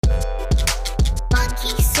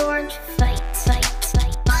sword fight, fight,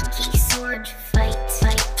 fight. Monkey sword fight,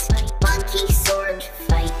 fight, fight. Monkey sword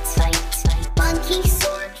fight, fight, fight. Monkey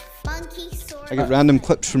sword, monkey sword. I get random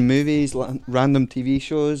clips from movies, random TV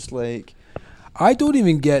shows, like. I don't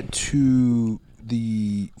even get to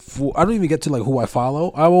I don't even get to like who I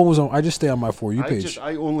follow. I just stay on my For You page.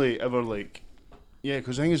 I only ever like. Yeah,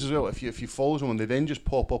 because the thing is as well, if you follow someone, they then just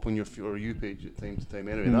pop up on your For You page at time to time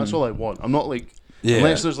anyway. That's all I want. I'm not like,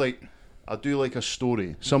 unless there's like, I do like a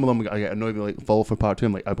story. Some of them I get annoyed with, like, follow for part 2.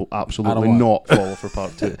 I'm like, I will absolutely not follow for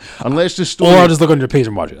part 2. Unless the story... Or I'll just look on your page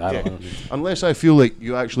and watch it. I don't know. Unless I feel like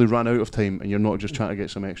you actually ran out of time and you're not just trying to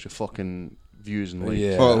get some extra fucking views and likes.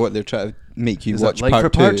 Yeah. Or what they're trying to make you watch like part for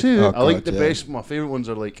 2. part 2. Oh, I like God, the best, my favourite ones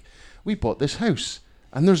are like, we bought this house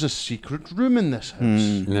and there's a secret room in this house.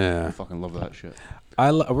 Yeah. I fucking love that shit.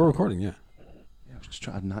 We're recording, yeah. Yeah, I was just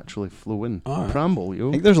trying to naturally flow in. All right. Preamble, yo.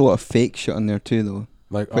 I think there's a lot of fake shit on there too, though.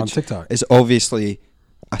 Like on TikTok. It's obviously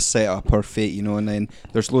a setup or fake, you know, and then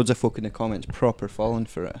there's loads of folk in the comments proper falling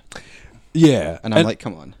for it. Yeah. And I'm like,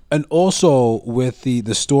 come on. And also with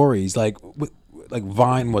the stories, like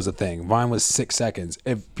Vine was a thing. Vine was 6 seconds.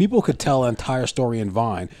 If people could tell an entire story in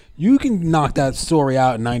Vine, you can knock that story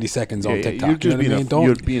out in 90 seconds on TikTok. You're just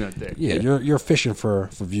You're being a dick. Yeah, you're fishing for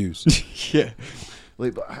views. Yeah.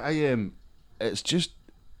 Like, but I am. It's just,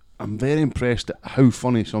 I'm very impressed at how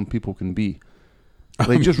funny some people can be.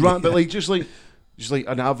 Like just but like just like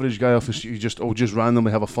an average guy off the street, you just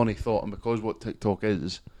randomly have a funny thought, and because what TikTok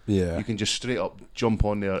is, you can just straight up jump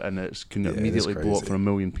on there and it can immediately blow up for 1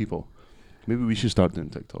 million people. Maybe we should start doing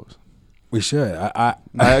TikToks. We should. I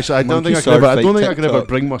don't think I could ever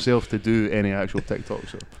bring myself to do any actual TikToks.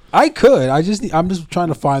 So. I could. I'm just trying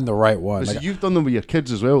to find the right one. Like, you've done them with your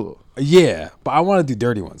kids as well, though. Yeah, but I want to do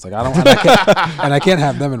dirty ones. Like I can't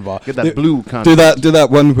have them involved. Get that blue can. Do that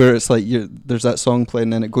one where it's like there's that song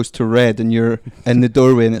playing and it goes to red and you're in the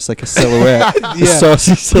doorway and it's like a silhouette, a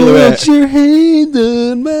saucy silhouette. Put your hand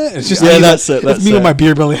on my. It's just that's it. That's me with my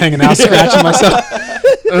beer belly hanging out, scratching myself.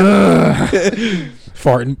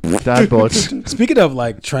 Farting. Dad bods. Speaking of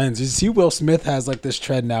like trends, you see Will Smith has like this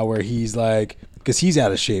trend now where he's like, because he's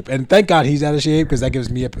out of shape, and thank God he's out of shape because that gives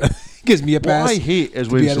me a pass. What I hate is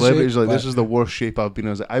when celebrities are like, this is the worst shape I've been in.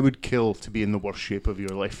 I was like, I would kill to be in the worst shape of your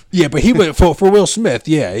life. Yeah, but he went for Will Smith.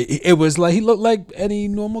 Yeah, it was like he looked like any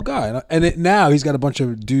normal guy, and now he's got a bunch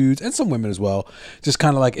of dudes and some women as well, just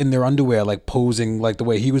kind of like in their underwear, like posing like the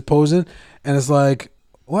way he was posing, and it's like.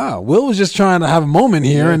 Wow, Will was just trying to have a moment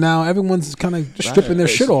here, and now everyone's kind of stripping their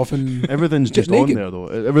shit off, and everything's just naked. on there though.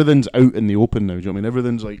 Everything's out in the open now. Do you know what I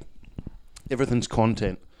mean? Everything's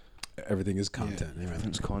content. Everything is content. Yeah,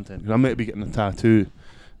 everything's content. I might be getting a tattoo.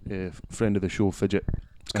 Friend of the show, Fidget,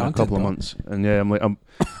 in a couple of months, and yeah, I'm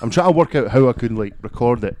trying to work out how I could like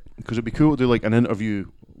record it because it'd be cool to do like an interview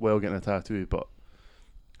while getting a tattoo, but.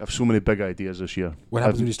 I have so many big ideas this year. What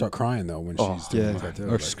happens when you start crying though? When she's doing that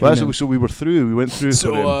too? So we went through.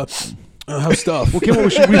 So how's stuff? Okay, well,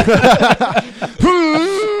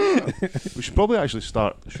 we should probably actually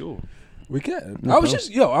start the show. We can.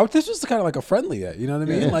 This was kind of like a friendly, you know what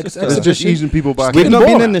I mean? Yeah. Like it's just easing people back. We've not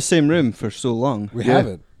been in the same room for so long. We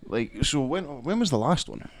haven't. Like, so when was the last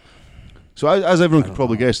one? So as everyone could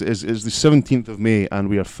probably guess, it is the 17th of May, and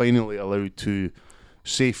we are finally allowed to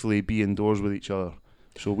safely be indoors with each other.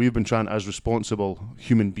 So we've been trying as responsible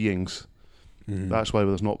human beings. That's why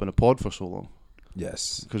there's not been a pod for so long.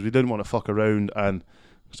 Yes. Because we didn't want to fuck around, and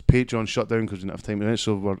Patreon shut down because we didn't have time to do it.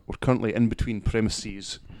 So we're currently in between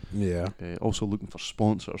premises. Yeah. Also looking for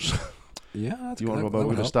sponsors. Yeah. Do you want to know about?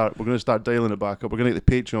 We're going to start dialing it back up. We're going to get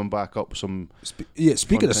the Patreon back up.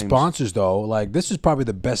 Speaking of sponsors, though, like this is probably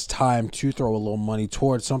the best time to throw a little money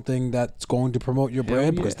towards something that's going to promote your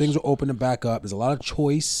brand because things are opening back up. There's a lot of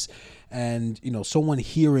choice. And, someone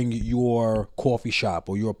hearing your coffee shop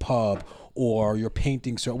or your pub or your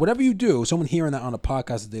painting store, whatever you do, someone hearing that on a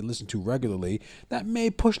podcast that they listen to regularly, that may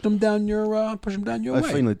push them down your way. I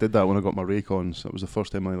finally did that when I got my Raycons. That was the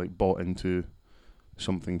first time I bought into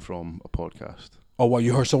something from a podcast. Oh, well,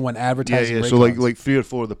 you heard someone advertising Raycons? So like 3 or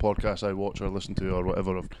 4 of the podcasts I watch or listen to or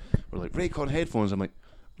whatever were like, Raycon headphones. I'm like,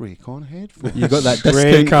 Raycon headphones. You got that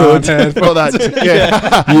discount code. Got that.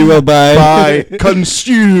 Yeah. You will buy,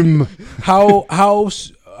 consume. How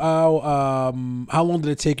long did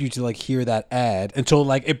it take you to hear that ad until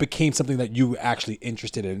it became something that you were actually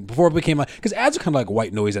interested in? Before it became because ads are kind of like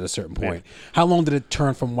white noise at a certain point. Yeah. How long did it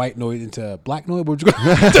turn from white noise into black noise? What would you call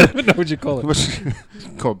it? I don't even know what you call it.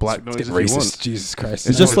 Call it black noise. If racist. You want. Jesus Christ!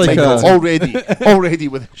 It's just like already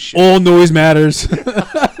with shit. All noise matters.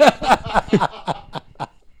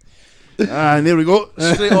 And there we go,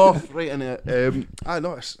 straight off, right in it. I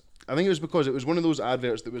think it was because it was one of those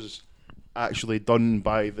adverts that was actually done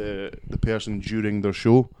by the person during their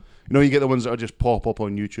show. You know, you get the ones that are just pop up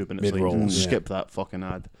on YouTube and it's Mid-roll, like, skip that fucking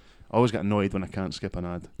ad. I always get annoyed when I can't skip an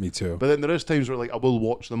ad. Me too. But then there is times where like I will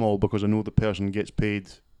watch them all because I know the person gets paid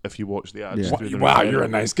if you watch the ads. Yeah. through the Wow, recording. you're a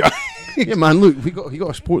nice guy. Yeah, man. Look, you got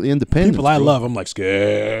to support the independents. People I bro. love, I'm like,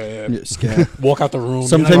 skip. Yeah, scared. Walk out the room.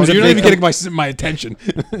 Sometimes you're if not they even getting my attention.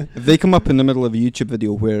 If they come up in the middle of a YouTube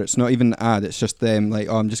video where it's not even an ad, it's just them like,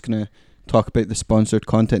 oh, I'm just gonna talk about the sponsored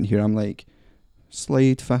content here. I'm like,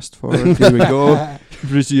 slide, fast forward, here we go,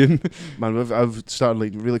 resume. Man, I've started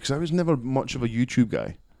like really because I was never much of a YouTube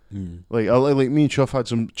guy. Mm. Like me and Chuff had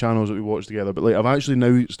some channels that we watched together, but like I'm actually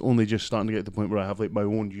now only just starting to get to the point where I have like my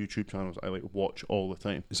own YouTube channels I like watch all the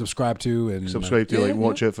time. Subscribe to and Subscribe to, like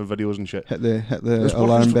watch it for videos and shit. Hit the It's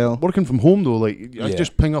alarm bell. Working from home though, like I Yeah.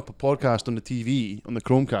 just ping up a podcast on the TV on the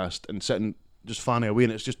Chromecast and sit and just fanning away,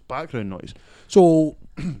 and it's just background noise. So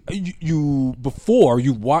you before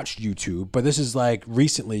you watched YouTube, but this is like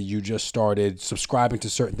recently you just started subscribing to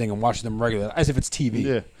certain thing and watching them regularly as if it's TV.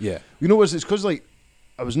 Yeah. Yeah. You know what? It's because like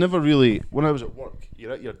I was never really when I was at work.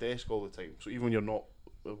 You're at your desk all the time, so even when you're not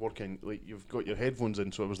working, like you've got your headphones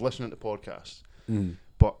in. So I was listening to podcasts,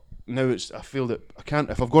 but now it's I feel that I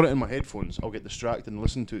can't. If I've got it in my headphones, I'll get distracted and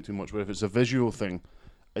listen to it too much. But if it's a visual thing,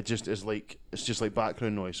 it just is like it's just like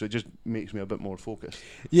background noise. So it just makes me a bit more focused.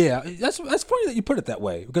 Yeah, that's funny that you put it that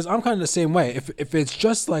way because I'm kind of the same way. If it's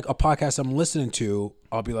just like a podcast I'm listening to,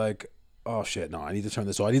 I'll be like, oh shit, no, I need to turn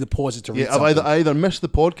this off. I need to pause it to read Yeah, something. I either missed the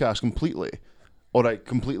podcast completely, or I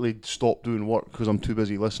completely stopped doing work because I'm too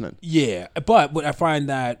busy listening. Yeah, but I find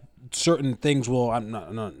that certain things will I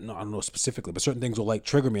don't know specifically, but certain things will like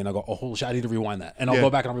trigger me, and I go, oh holy shit, I need to rewind that, and I'll Yeah. go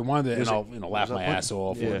back and I'll rewind it, and Is it- I'll laugh that my point? ass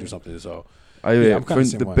off Yeah. or do something. So I Yeah, I'm kinda found the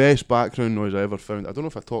same the way. best background noise I ever found. I don't know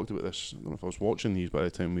if I talked about this. I don't know if I was watching these by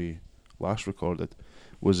the time we last recorded.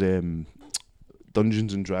 Was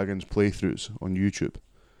Dungeons and Dragons playthroughs on YouTube.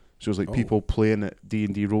 So it was like people playing at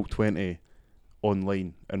D&D Roll20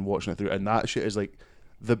 online and watching it through, and that shit is like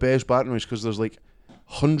the best background noise because there's like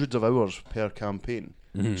hundreds of hours per campaign.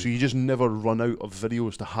 So you just never run out of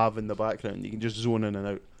videos to have in the background. You can just zone in and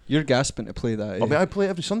out. You're gasping to play that. I mean, I play it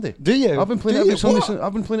every Sunday. Do you? I've been playing it Do every you? Sunday. What?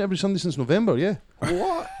 I've been playing it every Sunday since November. Yeah.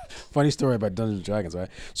 What? funny story about Dungeons and Dragons, right?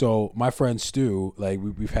 So my friend Stu, like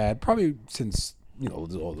we've had probably since all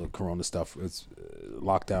the Corona stuff, it's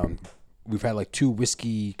lockdown. We've had like 2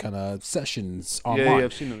 whiskey kind of sessions online. Yeah,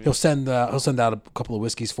 I've seen them. Yeah. He'll send out a couple of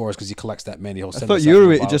whiskeys for us because he collects that many. He'll I send thought us you out were a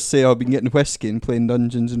way to bottle. just say I've been getting whiskey and playing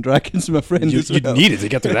Dungeons and Dragons with my friend. You as well. need it to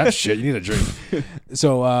get through that shit. You need a drink.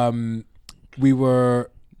 So we were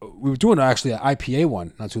doing actually an IPA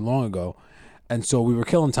one not too long ago, and so we were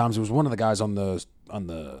killing times. There was one of the guys on the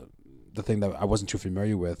thing that I wasn't too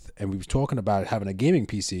familiar with, and we was talking about having a gaming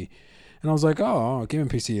PC. And I was like, oh, gaming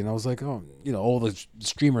PC. And I was like, oh, all the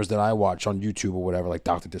streamers that I watch on YouTube or whatever, like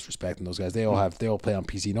Dr. Disrespect and those guys, they all play on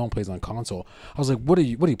PC. No one plays on console. I was like, what do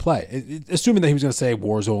you play? Assuming that he was going to say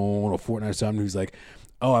Warzone or Fortnite or something. He was like,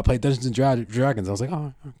 oh, I play Dungeons and Dragons. I was like,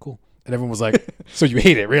 oh, cool. And everyone was like, so you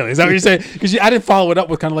hate it, really? Is that what you're saying? Because I didn't follow it up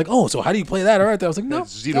with kind of like, oh, so how do you play that? All right. I was like, no.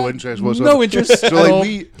 Zero interest whatsoever. No interest So at like all.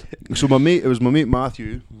 it was my mate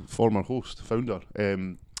Matthew, former host, founder.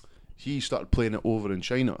 He started playing it over in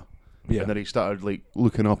China. Yeah. And then he started like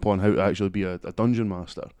looking up on how to actually be a dungeon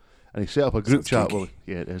master. And he set up a group Sounds chat. kinky. Well,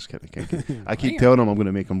 yeah, it is kind of kinky. I keep telling him I'm going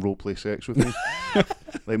to make him role play sex with me.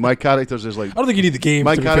 Like my characters is like I don't think you need the game.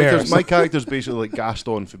 my to be fair. character's basically like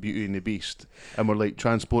Gaston for Beauty and the Beast, and we're like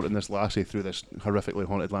transporting this lassie through this horrifically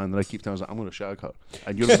haunted land. And I keep telling her, I'm going to shag her,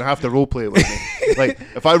 and you're going to have to role play it with me. Like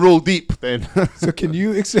if I roll deep, then So can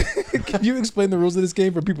you explain the rules of this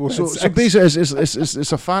game for people who so basically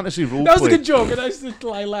it's a fantasy role That was a play. good joke, and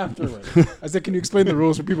I laughed through it. I said, "Can you explain the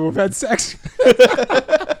rules for people who've had sex?"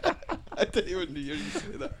 I didn't even hear you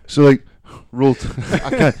say that. So like roll. I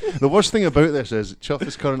can't. The worst thing about this is Chuff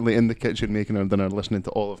is currently in the kitchen making her dinner, listening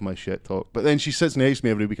to all of my shit talk. But then she sits next to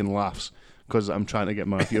me every week and laughs because I'm trying to get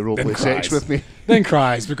Matthew to role Then play sex cries. with me. Then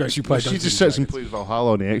cries because you play. She Dungeons just sits and Dragons. plays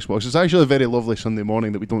Valhalla on the Xbox. It's actually a very lovely Sunday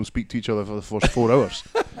morning that we don't speak to each other for the first 4 hours,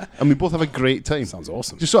 and we both have a great time. Sounds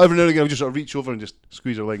awesome. Just sort of every now and again, I just sort of reach over and just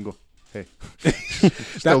squeeze her leg and go, "Hey,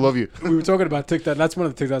 still love you." We were talking about TikTok. That's one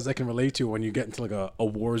of the TikToks I can relate to when you get into like a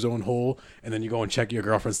war zone hole, and then you go and check your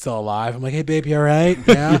girlfriend's still alive. I'm like, "Hey, babe, you all right?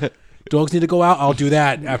 Yeah. Dogs need to go out. I'll do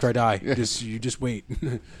that after I die. You just wait."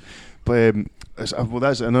 But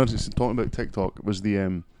that's another talking about TikTok was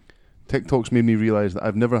the TikTok's made me realise that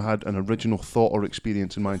I've never had an original thought or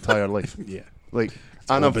experience in my entire life. Yeah. Like,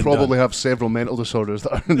 all and I been probably have several mental disorders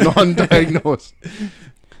that are non-diagnosed.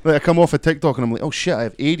 Like I come off of TikTok and I'm like, oh shit, I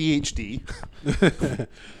have ADHD.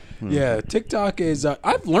 Yeah, TikTok is.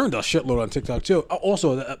 I've learned a shitload on TikTok too.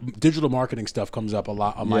 Also, digital marketing stuff comes up a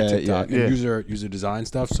lot on my Yeah, TikTok yeah. and user design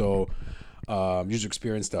stuff. So, user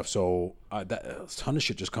experience stuff. So that a ton of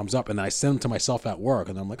shit just comes up, and I send them to myself at work,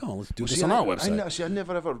 and I'm like, oh, let's do this on our website. I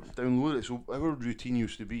never ever download it. So our routine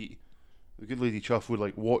used to be, the good lady Chuff would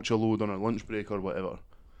like watch a load on her lunch break or whatever,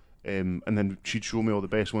 and then she'd show me all the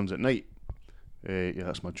best ones at night. Yeah,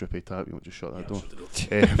 that's my drippy tap. You want to just shut that door?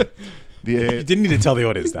 You didn't need to tell the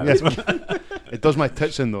audience that. That's what, It does my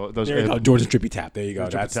tits in though. It does. there you go. Jordan's drippy tap. There you go.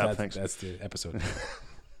 Drippy tap, That's thanks. the episode.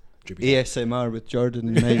 Drippy tap. ASMR with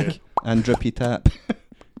Jordan and Mike and Drippy Tap.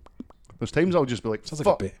 There's times I'll just be like, Sounds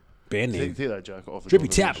fuck. like a band name. Take that jacket off. Drippy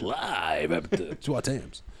tap live at the 2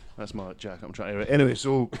 times. That's my jacket. I'm trying to. Anyway,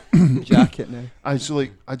 so Jacket now. I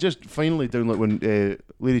just finally downloaded when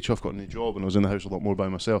Lady Chuff got a new job and I was in the house a lot more by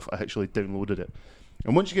myself. I actually downloaded it,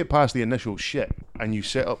 and once you get past the initial shit and you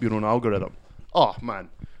set up your own algorithm, oh man,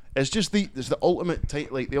 it's just the ultimate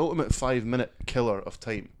the ultimate 5-minute killer of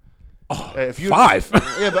time. If you 5.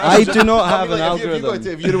 Yeah, but I do not have an if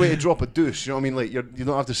algorithm. if you're a way to drop a douche, you know what I mean? Like you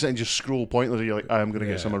don't have to sit and just scroll pointlessly. You're like, I'm gonna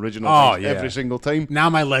get some original Oh, things yeah. every single time. Now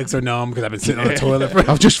my legs are numb because I've been sitting on the toilet for.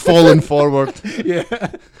 I've just fallen forward. Yeah.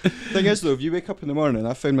 Thing is though, if you wake up in the morning,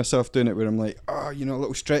 I found myself doing it where I'm like, a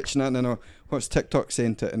little stretch and that, and then what's TikTok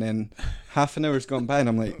saying to it, and then half an hour's gone by, and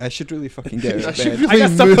I'm like, I should really fucking get out I of should bed. really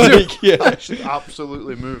got stuff move. to do. Yeah. I should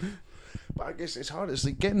absolutely move. But I guess it's hard. It's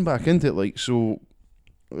like getting back into it. Like so,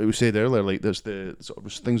 like we said earlier, like there's the sort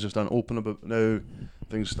of things are starting to open about now.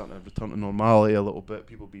 Things are starting to return to normality a little bit.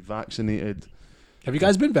 People be vaccinated. Have you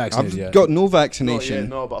guys been vaccinated I've yet? got no Not vaccination. yet,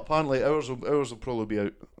 no, but apparently ours will probably be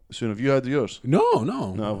out soon. Have you had yours? No.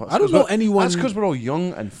 No, I don't know anyone. That's because we're all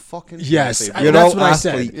young and fucking. Yes, healthy. You're that's all what I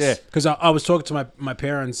athletes. said. Yeah. Because I was talking to my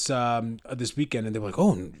parents this weekend, and they were like,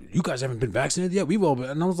 "Oh, you guys haven't been vaccinated yet? We've all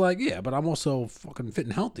been." And I was like, "Yeah, but I'm also fucking fit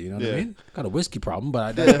and healthy. You know what I Yeah. mean? Got a whiskey problem,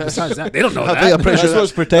 but besides that, they don't know I think that." I'm pretty sure That's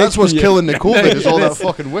what's protecting that's what's you. killing the COVID is all that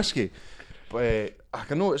fucking whiskey. But I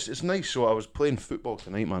can know it's nice. So I was playing football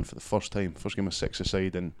tonight, man, for the first time. First game of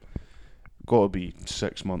 6-a-side, and got to be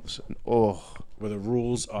 6 months. And, Where the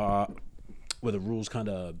rules kind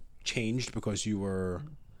of changed because you were.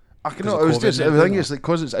 I can 'Cause know. of It was COVID just and I think everything, it's like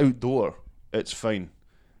because it's outdoor, it's fine.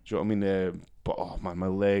 Do you know what I mean? But oh man, my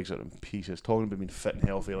legs are in pieces. Talking about being fit and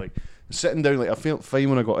healthy, like sitting down, like I felt fine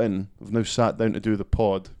when I got in. I've now sat down to do the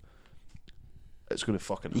pod. It's gonna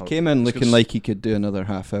fucking. He hurt. came in It's looking gonna like he could do another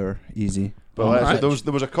half hour easy. But Alright. there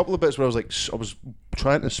was a couple of bits where I was like, I was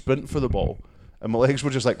trying to sprint for the ball, and my legs were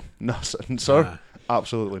just like, no, sir,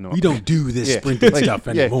 absolutely not. We don't do this Yeah, sprinting like- stuff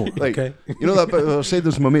yeah, anymore. like, Okay. You know that bit? I said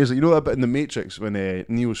this to my mates. Like, you know that bit in the Matrix when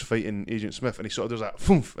Neo's fighting Agent Smith, and he sort of does that,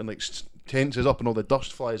 thump, and like tenses up, and all the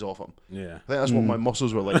dust flies off him. Yeah. I think that's what my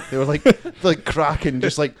muscles were like. They were like like cracking,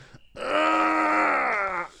 just like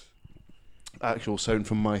actual sound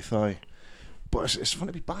from my thigh. But it's fun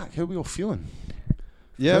to be back. How are we all feeling?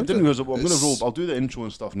 Yeah, I didn't realize I'm going to it's- roll. I'll do the intro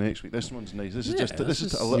and stuff next week. This one's nice. This is just this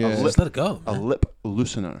is a yeah. lip Just let it go. a lip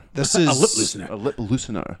loosener. This A lip is loosener. A lip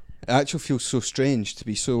loosener. It actually feels so strange to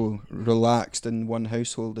be so relaxed in one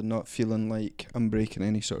household and not feeling like I'm breaking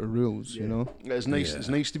any sort of rules. You know. It's nice. Yeah. It's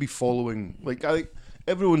nice to be following. Like I think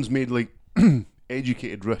everyone's made like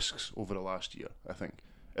educated risks over the last year. I think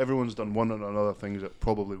everyone's done one or another things that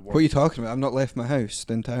probably work. What are you talking about? I've not left my house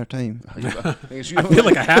the entire time. I feel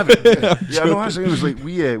like I haven't. Yeah, no, actually, it was like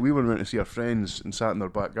we went around to see our friends and sat in their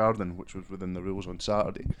back garden, which was within the rules on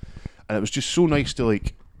Saturday, and it was just so nice to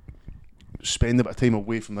like spend a bit of time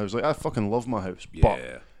away from the house. Like I fucking love my house, but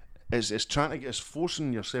it's trying to get, it's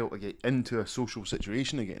forcing yourself to get into a social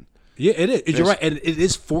situation again. Yeah, it is. You're Yes. right, and it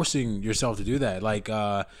is forcing yourself to do that. Like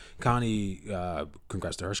Connie,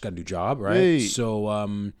 congrats to her, she got a new job, right? Hey.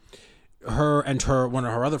 So her and one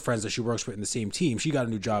of her other friends that she works with in the same team, she got a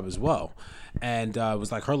new job as well, and it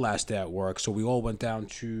was like her last day at work. So we all went down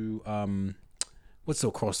to what's so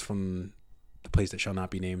across from the place that shall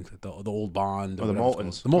not be named, the old Bond, or Oh, the whatever Maltons.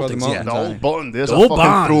 it's called. The Maltons, Oh, the yeah. The Maltons. old Bond. There's The a old fucking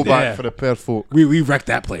Bond, throwback yeah. for the pair folk. We wrecked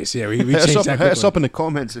that place. Yeah, we Hit us changed up, that hit us quickly. up in the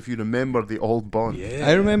comments if you remember the old Bond. Yeah.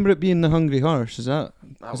 I remember it being the Hungry Horse. Is that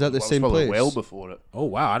the was same probably place? well before it. Oh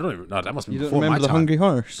wow, I don't even. No, that must be You don't before remember my the time. Hungry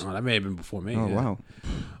Horse? Oh, that may have been before me. Oh yeah. wow!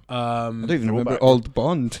 I Um, don't even remember throwback. Old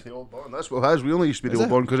Bond. The old Bond. That's what it has. We only used to be the Is old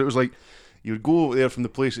it? Bond because it was like you'd go there from the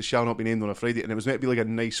place that shall not be named on a Friday, and it was meant to be like a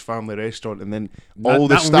nice family restaurant, and then all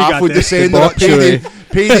the not when we staff got would there. descend on a Debauchery.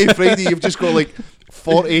 payday Friday. You've just got like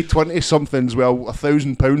 40, 20 somethings with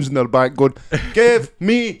 £1,000 in their bank going, give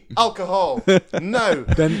me alcohol now.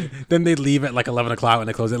 then they'd leave at like 11 o'clock when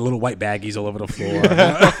they close it. Little white baggies all over the floor.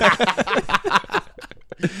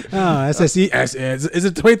 SSE. Is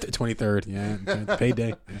it 23rd? Yeah, payday.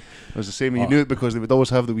 Yeah. It was the same. You knew it because they would always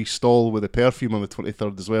have the wee stall with the perfume on the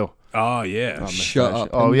 23rd as well. Oh yeah. Oh, Shut up.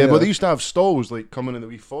 Oh yeah, but they used to have stalls like coming in the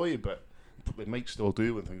wee foyer, but they might still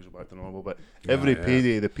do when things are back to normal. But every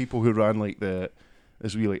payday, the people who ran like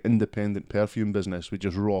this wee like independent perfume business would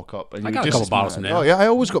just rock up. And I you got would a couple bottles from there. Oh yeah, I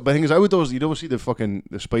always got. But the thing is, you'd always see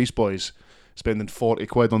the Spice Boys spending 40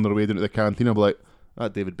 quid on their way down to the canteen. I'd be like,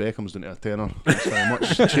 that David Beckham's down to a tenner. Thanks very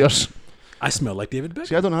much. Cheers. I smell like David Beckham.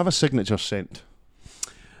 See, I don't have a signature scent.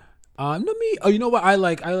 Not me. Oh, you know what? I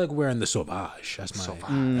like wearing the Sauvage. That's my.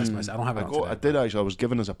 That's my. I don't have it. I did actually. I was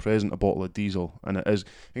given as a present a bottle of Diesel, and it is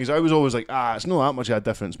because I was always like, it's not that much of a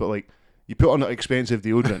difference, but like you put on an expensive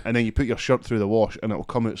deodorant, and then you put your shirt through the wash, and it'll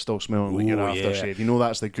come out still smelling like your aftershave. You know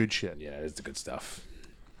that's the good shit. Yeah, it's the good stuff.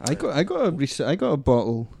 I got a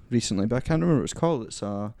bottle recently, but I can't remember what it's called. It's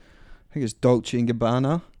I think it's Dolce and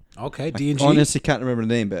Gabbana. Okay, I D&G. honestly can't remember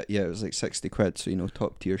the name, but yeah, it was like 60 quid, so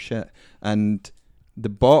top tier shit. And the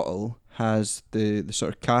bottle has the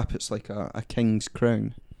sort of cap. It's like a king's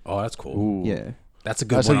crown. Oh, that's cool. Ooh. Yeah. That's a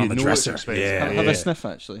good That's one how on you the know it's dresser. expensive. Yeah, Have a sniff,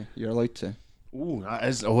 actually. You're allowed to. Ooh, that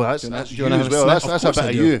is. Oh, that's Do you you wanna as have a well. sniff? That's Of a bit course I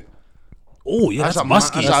of do. you. Oh, yeah, that's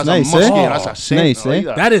musky. That's nice, a musky. eh? That's a scent. Nice, I like eh?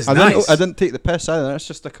 that. That is I nice. didn't take the piss either. That's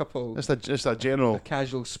just a couple That's just a general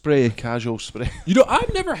casual spray. casual spray. You know,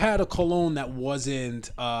 I've never had a cologne that wasn't.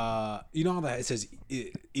 You know how that it says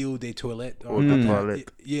 "Eau de toilette" or Eau de toilette.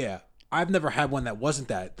 Yeah, I've never had one that wasn't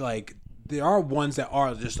that. Like there are ones that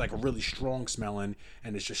are just like really strong smelling,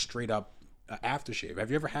 and it's just straight up aftershave. Have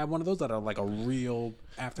you ever had one of those that are like a real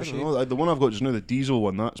I don't aftershave? know, the one I've got just now, the Diesel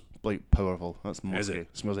one, that's like powerful. That's musky. Is it?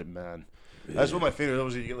 It smells like man. That's one of my favourites.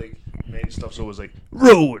 Obviously, you get like men stuff's always like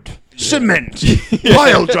road, cement,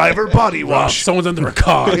 pile driver, body Wow, wash. someone's under a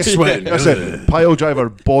car it's sweating. That's it. Pile driver,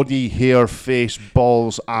 body, hair, face,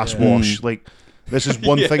 balls, ass wash. Like this is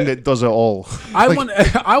one thing that does it all. I want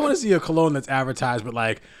to see a cologne that's advertised, but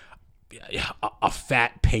like a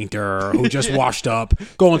fat painter who just washed up,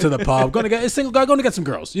 going to the pub, going to get a single guy, going to get some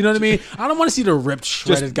girls. You know what I mean? I don't want to see the ripped,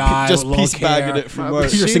 shredded guy just with long piece bagging hair. it from I've work. been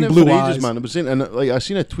Piercing saying it blue for eyes. ages, man. I've been saying, and like I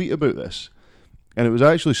seen a tweet about this, and it was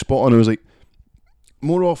actually spot on. It was like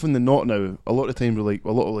more often than not now. A lot of times, with like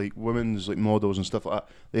a lot of like women's like models and stuff like that,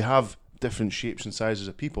 they have different shapes and sizes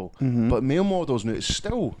of people. But male models now, it's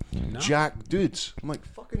still jack dudes. I'm like,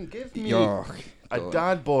 fucking give me a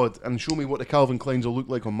dad bod and show me what the Calvin Kleins will look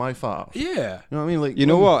like on my fat. Yeah. You know what I mean? Like, You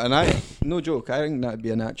know what? And no joke, I think that'd be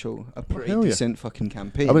a pretty hell yeah. decent fucking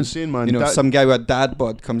campaign. I've been saying, man, You know, some guy with a dad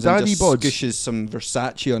bod comes in and Daddy just bods. squishes some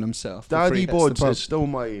Versace on himself. before Daddy he hits the bods pub. is still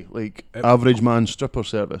my like average man stripper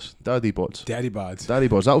service. Daddy bods. Daddy bods. Daddy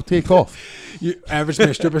bods. That'll take off. Average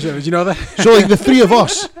man stripper service. You know that? So like the three of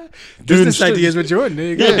us doing Business ideas with Jordan. There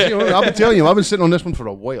you go. Yeah, you know, I've been telling you, I've been sitting on this one for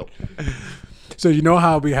a while. So you know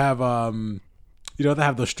how we have you know they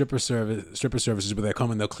have those stripper services where they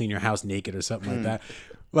come and they'll clean your house naked or something like that.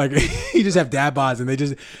 Like you just have dad bods and they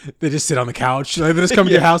just sit on the couch. Like they just come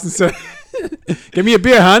to your house and say, "Give me a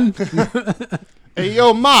beer, hun. Hey,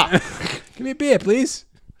 yo, ma. Give me a beer, please.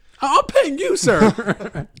 I'm paying you,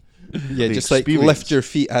 sir." Yeah, The just like experience. lift your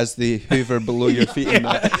feet as they hover below your feet. And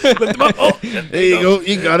that. There you go.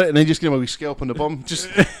 You got it. And then just give him a wee scalp on the bum. Just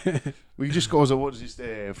we just cause a what's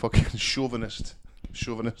this fucking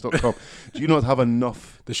chauvinist.com. Do you not have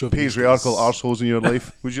enough The chauvinistas. patriarchal arseholes in your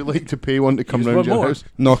life? Would you like to pay one to come Just round one your more. house?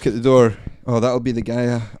 Knock at the door. Oh, that'll be the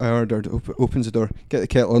guy I ordered. Opens the door. Get the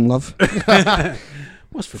kettle on, love.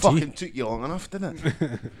 What's for tea? Fucking took you long enough, didn't it?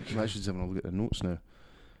 I'm actually just having a look at the notes now.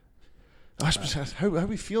 How are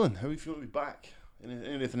we feeling? How are we feeling to be back?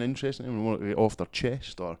 Anything interesting? Anyone want to get off their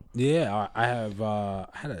chest or? Yeah, I have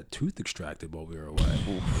had a tooth extracted while we were away.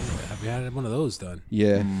 Yeah, have you had one of those done?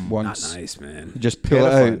 Yeah, Not once. nice, man. Just pull it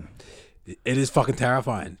out. Terrifying. It is fucking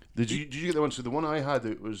terrifying. Did you get the one? So the one I had,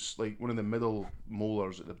 it was like one of the middle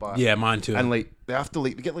molars at the back. Yeah, mine too. And like they have to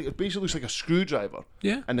like they get like it basically looks like a screwdriver.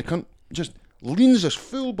 Yeah. And the cunt just leans his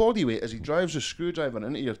full body weight as he drives the screwdriver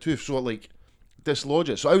into your tooth, so it like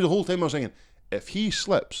dislodges. So I was the whole time I was thinking, if he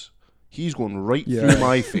slips, he's going right through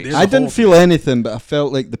my face. There's I a didn't whole feel anything, but I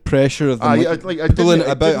felt like the pressure of them I pulling didn't- it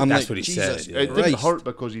about. I'm That's like, what he Jesus said, It yeah. didn't Christ. hurt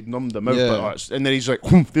because he'd numbed them out, Yeah. but and then he's like,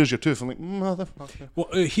 "Whoom, there's your tooth." I'm like, motherfucker.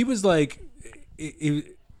 Well, he was like,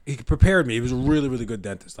 he prepared me. He was a really, really good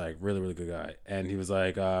dentist, like really, really good guy. And he was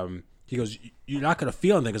like, he goes, "You're not gonna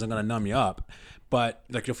feel anything because I'm gonna numb you up, but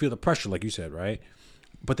like you'll feel the pressure, like you said, right?"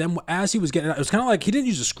 But then as he was getting, it was kind of like he didn't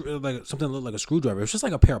use a screw, like something that looked like a screwdriver. It was just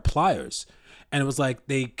like a pair of pliers. And it was like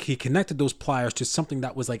he connected those pliers to something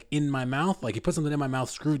that was like in my mouth. Like he put something in my mouth,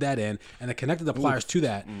 screwed that in, and then connected the pliers to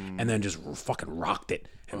that, and then just fucking rocked it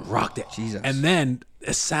and rocked it. Jesus. And then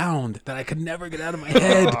a sound that I could never get out of my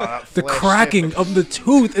head, the cracking of the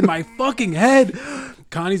tooth in my fucking head.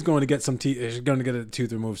 Connie's going to get some teeth. She's going to get a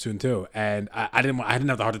tooth removed soon too. And I didn't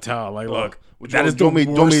have the heart to tell. Like, look, that is the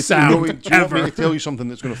worst sound ever. Me to tell you something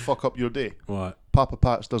that's going to fuck up your day? What? Papa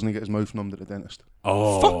Pats doesn't get his mouth numbed at the dentist.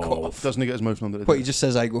 Oh, Fuck off. Doesn't get his mouth numbed at the What, he dentist. just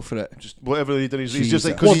says I go for it. Just whatever he did, he's just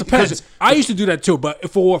like. Well, it depends. I used to do that too,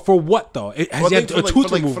 but for what though? Has he had a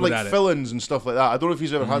tooth removed for without it? fillings and stuff like that. I don't know if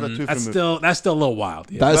he's ever had a tooth removed. That's still a little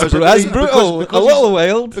wild. Yeah. That's Because brutal. because A little he's-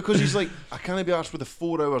 wild. Because he's like, I can't be asked for the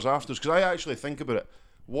 4 hours afterwards. Because I actually think about it.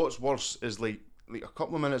 What's worse is like a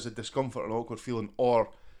couple of minutes of discomfort and awkward feeling, or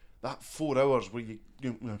that 4 hours where you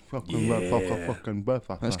fucking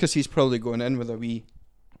That's because he's probably going in with a wee.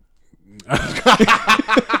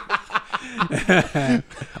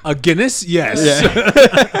 A Guinness, yes.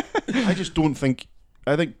 Yeah. I just don't think.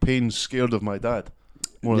 I think Payne's scared of my dad.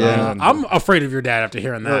 More Yeah. than anything. I'm afraid of your dad after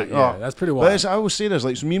hearing that. Yeah, that's pretty But wild. I always say this,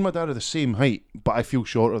 like, so me and my dad are the same height, but I feel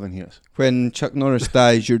shorter than he is. When Chuck Norris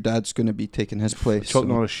dies, your dad's going to be taking his place. Chuck so-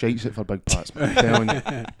 Norris shites it for big pats, man. I'm telling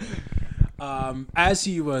you. As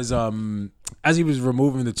he was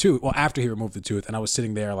removing the tooth, well, after he removed the tooth, and I was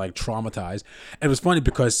sitting there like traumatized. And it was funny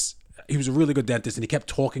because he was a really good dentist, and he kept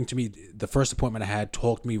talking to me. The first appointment I had,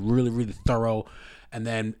 talked to me really, really thorough. And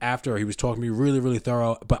then after, he was talking to me really, really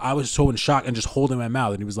thorough. But I was so in shock and just holding my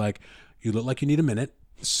mouth. And he was like, "You look like you need a minute.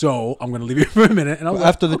 So I'm going to leave you for a minute." And I was like,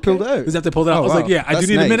 After they pulled it out? Because after they pulled it out, Oh, I was wow. like, "Yeah, I That's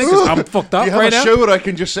do need a nice. minute because I'm fucked up Do you have right a now." shower I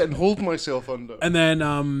can just sit and hold myself under? And then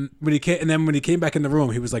when he came back in the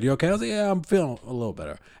room, he was like, "You okay?" I was like, "Yeah, I'm feeling a little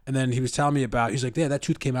better." And then he was telling me about, he's like, "Yeah, that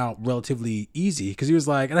tooth came out relatively easy," because he was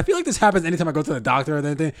like, and I feel like this happens anytime I go to the doctor or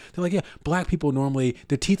anything. They're like, "Yeah, black people normally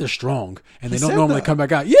their teeth are strong and they don't said normally that? come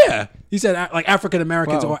back out." Yeah, he said like African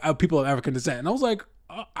Americans Wow. or people of African descent, and I was like,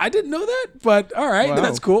 I didn't know that, but all right, Wow.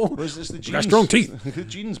 that's cool. Well, it's the You genes. got strong teeth. The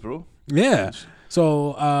genes, bro. Yeah.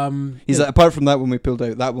 So He's like, apart from that one we pulled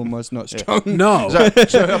out, that one was not strong. no.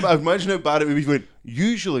 I imagine how bad it would be when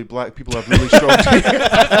usually black people have really strong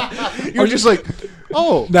teeth. You're just like,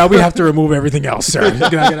 oh, Now we have to remove everything else, sir. Can I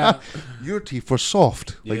get out? your teeth were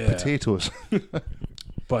soft like Yeah. potatoes.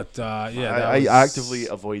 But yeah, that I was- actively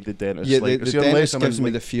avoid the dentist. Yeah, like, the see, unless dentist I'm gives in, me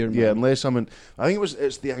like- the fear, Yeah, man. unless I'm in. I think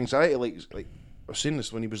it's the anxiety. Like I was saying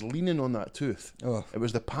this when he was leaning on that tooth. Oh. It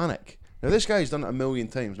was the panic. Now this guy's done it a million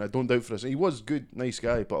times, and I don't doubt for this. He was good, nice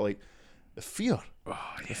guy, but like the fear.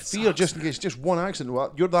 it Fear sucks. just in case, just one accident.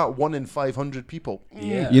 Well, you're that 1 in 500 people.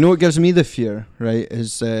 Yeah. You know what gives me the fear, right,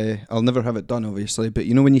 is I'll never have it done, obviously, but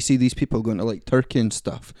you know when you see these people going to like Turkey and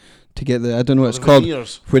stuff to get the, I don't know what it's the called,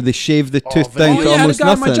 veneers. where they shave the tooth veneers. down Oh to yeah, I had a almost guy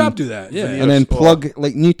on my nothing, job do that. Yeah. Veneers. and then Oh. plug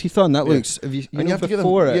like new teeth on. That Yeah. looks, if you And you have to get them.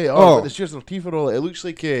 before it, Yeah, oh, but it's just their teeth are all. It looks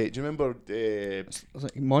like. Do you remember it's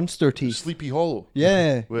like monster teeth. Sleepy Hollow?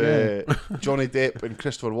 Yeah, yeah. Where Johnny Depp and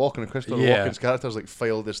Christopher Walken, and Christopher Yeah. Walken's characters like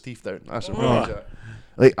filed his teeth down. That's what it is.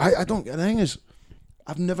 Like I don't. The thing is,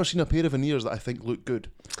 I've never seen a pair of veneers that I think look good.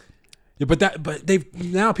 Yeah, but they've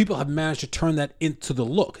now people have managed to turn that into the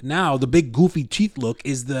look. Now the big goofy teeth look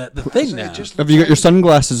is the thing It now. just Have looks you got your like-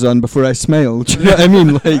 sunglasses on before I smile? Do you know what I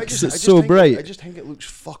mean? Like, I it's just so think bright. I just think it looks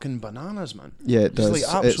fucking bananas, man. Yeah, it Just, does. like,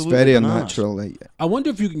 It's absolutely very bananas. unnatural. Like, I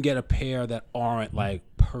wonder if you can get a pair that aren't like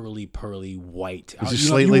pearly white. Is it You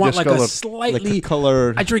slightly want like a discolored? slightly. like a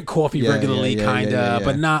color. I drink coffee Yeah, regularly, yeah, kinda, yeah, yeah.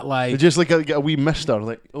 but not like. They just like get a wee mister,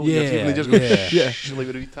 like your teeth, and they just go Yeah. shh, like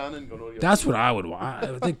with a wee tannin going on. That's what I would want.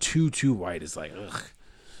 I think too white is like. Ugh.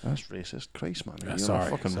 That's racist, Christ, man. You're Sorry, on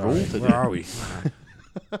a fucking sorry. roll today. Where are we?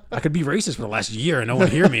 I could be racist for the last year and no one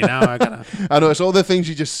hear me. Now I gotta. I know, it's all the things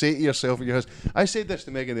you just say to yourself in your house. I said this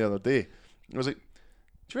to Megan the other day. I was like,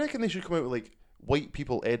 do you reckon they should come out with like white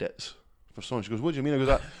people edits for songs? She goes, what do you mean? I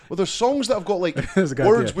goes, well, there's songs that have got like That's a good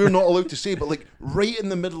words idea. we're not allowed to say, but like right in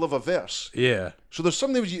the middle of a verse. Yeah. So there's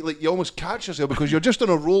sometimes you almost catch yourself because you're just on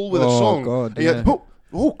a roll with a Oh, song. God, and you're yeah. like,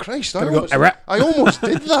 oh Christ, I Gotta go, almost, "Rap." I almost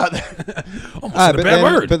did that. Almost said a but bad then,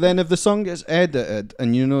 word. but then if the song gets edited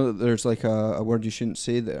and you know that there's like a word you shouldn't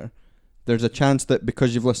say there, there's a chance that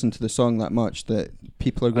because you've listened to the song that much that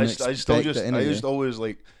people are going to expect it I anyway. just always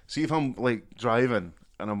like, see if I'm like driving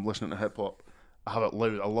and I'm listening to hip hop, I have it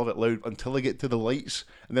loud. I love it loud until I get to the lights,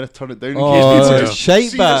 and then I turn it down. Oh, in case people shite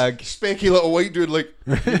see bag. this specky little white dude like.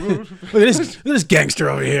 Look at this gangster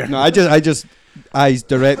over here. No, I just eyes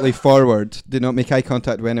directly forward. Do not make eye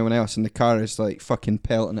contact with anyone else, and the car is like fucking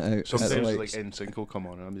pelting it out. Sometimes at the like lights. NSYNC will come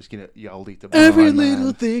on, and I'm just gonna yell to Every man.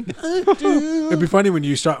 little thing I do. It'd be funny when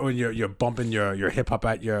you're bumping your hip hop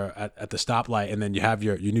at the stoplight, and then you have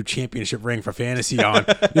your new championship ring for fantasy on.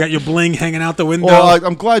 You got your bling hanging out the window. Well,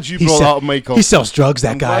 I'm glad you brought that up, Michael. He sells drugs,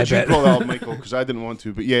 that I'm guy. I glad you bet. brought that up, Michael, because I didn't want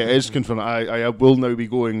to. But yeah, it is confirmed. I will now be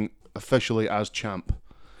going officially as champ.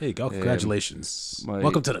 There you go. Congratulations. my-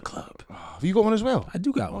 Welcome to the club. Have you got one as well? I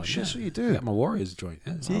do got one. shit, yeah. so you do. I got my Warriors joint.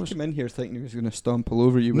 Yeah, See, he came in here thinking he was going to stomp all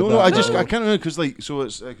over you. No, with no, that. I can't remember because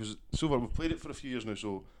it's because so far we've played it for a few years now.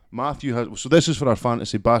 So Matthew has. So this is for our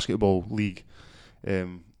fantasy basketball league. For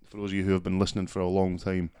those of you who have been listening for a long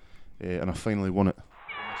time, and I finally won it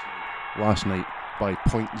last night by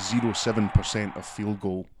 0.07% of field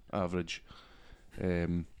goal average.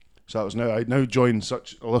 So that was I now join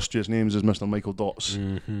such illustrious names as Mr. Michael Dots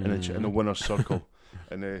in the winner's circle,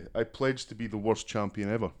 and I pledged to be the worst champion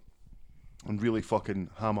ever, and really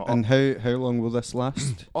fucking hammer And up how long will this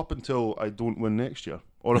last? up until I don't win next year,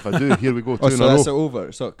 or if I do, here we go. Two Oh, in so a that's it row. over.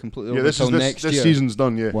 It's not completely Yeah, over this until is next this year. season's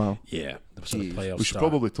done. Yeah, Wow. Yeah. The Jeez. playoffs we should start.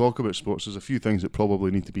 probably talk about sports. There's a few things that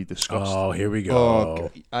probably need to be discussed. Oh, here we go.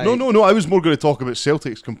 Oh, No. I was more going to talk about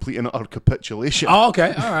Celtic's complete and utter capitulation. Oh,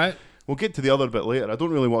 okay. All right. We'll get to the other bit later. I don't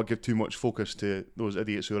really want to give too much focus to those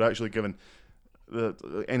idiots who are actually giving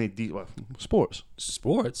sports.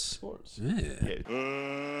 Sports. Yeah.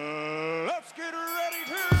 Let's get ready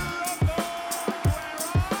to rumble.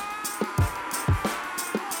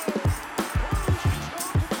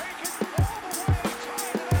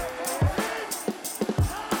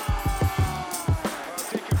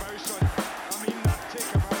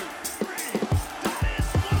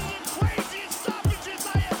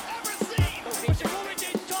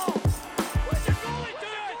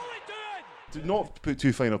 To not put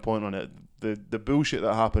too fine a point on it, the bullshit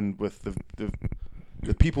that happened with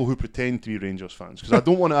the people who pretend to be Rangers fans, because I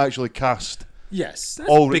don't want to actually cast Yes. That's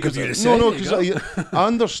all big of you to say. No, There you because go. I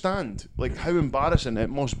understand like how embarrassing it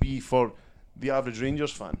must be for the average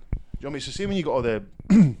Rangers fan. Do you know what I mean? It's the same when you got all the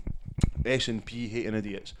S&P hating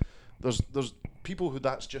idiots. There's people who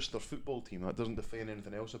that's just their football team. That doesn't define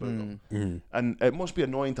anything else about them. And it must be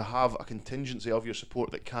annoying to have a contingency of your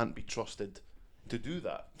support that can't be trusted to do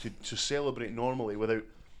that, to celebrate normally without.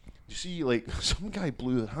 You see, like some guy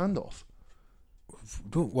blew their hand off.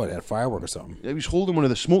 What, at a firework or something? He was holding one of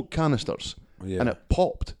the smoke canisters, Yeah. and it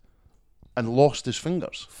popped, and lost his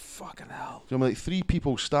fingers. Fucking hell. So I mean, like 3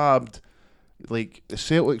 people stabbed, like the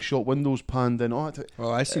Celtic shop windows panned in. Oh,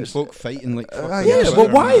 I seen folk fighting like. fucking yeah, Yeah, each but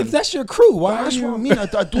other, why? man. If that's your crew, why That's are you? what I mean. I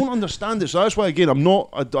don't understand it. So that's why, again, I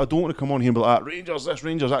don't want to come on here and be like, Rangers this,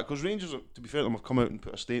 Rangers that, because Rangers, to be fair to them, have come out and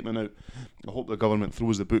put a statement out. I hope the government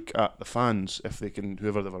throws the book at the fans if they can,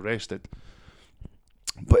 whoever they've arrested.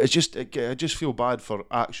 But it's just, I just feel bad for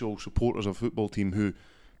actual supporters of a football team who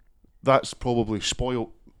that's probably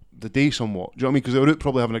spoilt the day somewhat. Do you know what I mean? Because they were out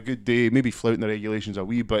probably having a good day, maybe flouting the regulations a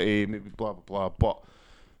wee bit, maybe blah blah blah. But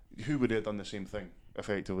who would have done the same thing?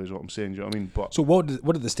 Effectively, is what I'm saying. Do you know what I mean? But So what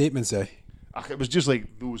did the statement say? it was just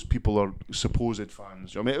like those people are supposed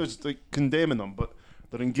fans. Do you know what I mean? It was like condemning them, but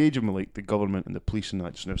they're engaging with like the government and the police and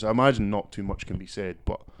that just now. So I imagine not too much can be said.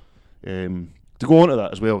 But to go on to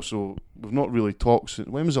that as well, so we've not really talked since,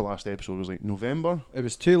 when was the last episode? It was like November? It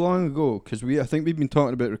was too long ago because I think we've been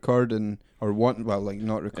talking about recording or wanting, well, like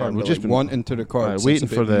not recording, we've but just like been wanting to record, since waiting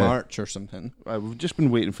for about the- March or something. We've just been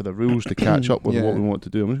waiting for the rules to catch up with Yeah. what we want to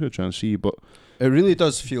do. I'm just going to try and see, but It really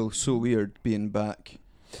does feel so weird being back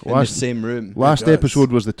in the Last- same room. last does.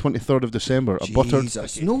 episode was the 23rd of December. A buttered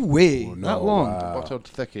Jesus, thickie. no way, Oh, no, that long. wow. Buttered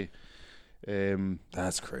thickie.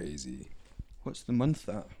 That's crazy. What's the month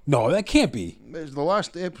that? No, that can't be. It's the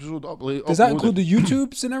last episode Does that include the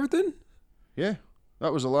YouTubes and everything? Yeah,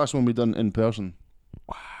 that was the last one we done in person.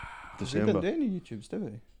 Wow. We December. didn't do any YouTubes, did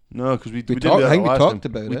we? No, because we talked- didn't do that I think we last talked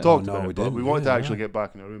time. about We it. talked Oh, no, about we it, but didn't. we wanted to Yeah, actually yeah. get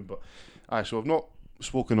back in the room. But so I've not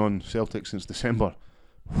spoken on Celtic since December.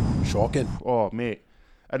 Shocking. Oh, mate.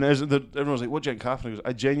 And everyone's like, what do you think, Catherine?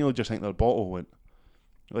 I genuinely just think their bottle went.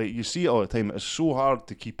 Like, you see it all the time. It's so hard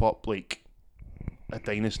to keep up, like, a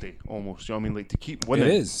dynasty, almost. You know what I mean? Like, to keep winning.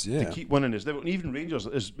 It is, yeah. To keep winning is difficult. And even Rangers,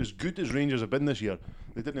 as good as Rangers have been this year,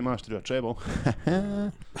 they didn't manage to do a treble.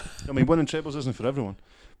 I mean, winning trebles isn't for everyone.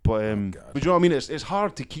 But, but you know what I mean? It's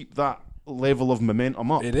hard to keep that level of momentum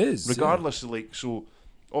up. It is, Regardless of, like, so,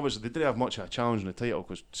 obviously, they didn't have much of a challenge in the title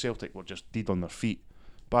because Celtic were just dead on their feet.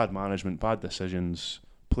 Bad management, bad decisions,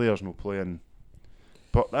 players no playing.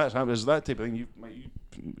 But that's that type of thing.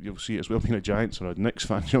 You'll see it as well being a Giants or a Knicks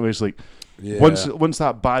fan. You know, it's like Yeah. once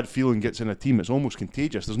that bad feeling gets in a team, it's almost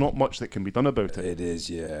contagious. There's not much that can be done about it. It is,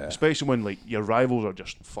 yeah. Especially when like your rivals are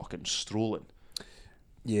just fucking strolling.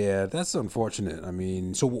 Yeah, that's unfortunate. I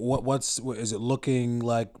mean, so what is it looking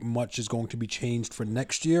like? Much is going to be changed for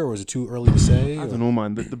next year, or is it too early to say? I don't know,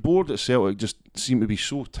 man. The board at Celtic just seem to be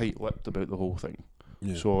so tight-lipped about the whole thing.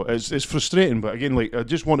 Yeah. So it's frustrating. But again, like I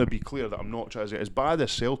just want to be clear that I'm not trying to say as bad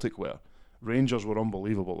as Celtic were. Rangers were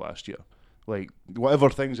unbelievable last year. Like whatever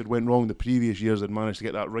things had went wrong the previous years, they'd managed to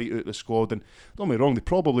get that right out of the squad. And don't get me wrong, they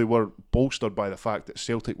probably were bolstered by the fact that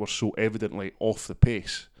Celtic were so evidently off the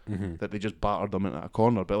pace. That they just battered them into a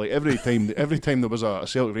corner. But like every time there was a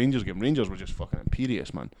Celtic Rangers game, Rangers were just fucking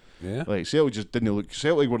imperious, man. Yeah. Like Celtic just didn't look.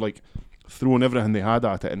 Celtic were like throwing everything they had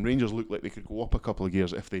at it, and Rangers looked like they could go up a couple of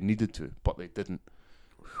gears if they needed to, but they didn't.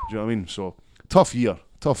 Do you know what I mean? So tough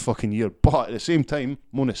fucking year. But at the same time,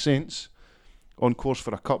 Mona Saints on course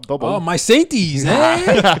for a cup double. Oh, my Sainties,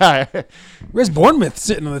 eh? Where's Bournemouth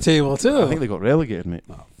sitting on the table too? I think they got relegated, mate.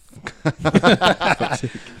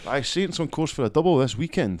 Saints on course for a double this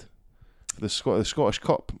weekend. The Scottish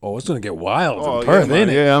Cup. Oh, it's gonna get wild in Oh, Perth, yeah, man.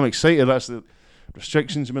 ain't it? Yeah, I'm excited. That's the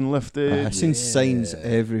restrictions have been lifted. I've seen signs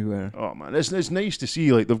everywhere. Oh man, it's nice to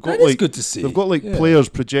see. Like they've got That is like good to see. they've got like Yeah. players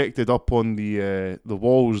projected up on the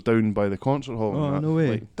walls down by the concert hall. Oh, and that. no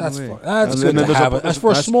way. Like, That's No way. fun. That's And good then to there's a- have it. That's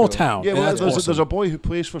for a that's small cool. town. yeah, well, that's there's awesome. a boy who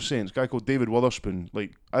plays for Saints, a guy called David Witherspoon.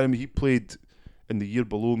 Like I mean, he played in the year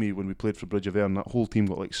below me when we played for Bridge of Erne. That whole team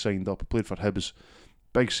got like signed up. He played for Hibs,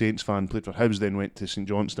 big Saints fan. Played for Hibs, then went to St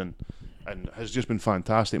Johnstone, and has just been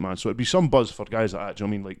fantastic, man. So it'd be some buzz for guys like that. Do you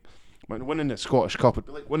know what I mean? Like when winning the Scottish Cup, it'd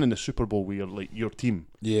be like winning the Super Bowl with your team.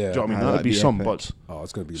 Yeah. Do you know what I mean? Ah, That'd that'd be be some epic. buzz. Oh,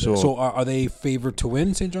 it's gonna be. So- So are they favored to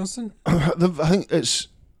win St Johnston? I think it's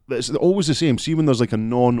always the same. See, when there's like a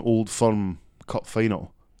non-old firm cup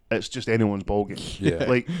final, it's just anyone's ballgame. Yeah.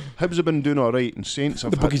 Like Hibs have been doing all right, and Saints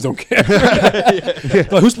have The had- bookies don't care.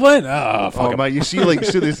 Like, who's playing? Ah, fuck Oh 'em. man, you see, like, the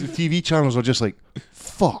TV channels are just like,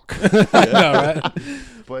 fuck. I know, right?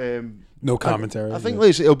 But No commentary. I think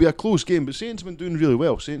like, it'll be a close game. But Saints have been doing really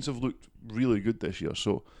well. Saints have looked really good this year.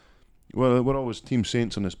 So we're always Team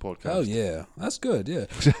Saints on this podcast. Oh yeah, that's good. Yeah.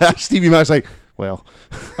 Stevie Mack's like, well,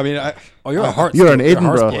 I mean, Oh, you're a Hearts. You're an a Hearts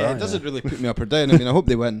Edinburgh. player, yeah, it aren't doesn't you? really put me up or down. I mean, I hope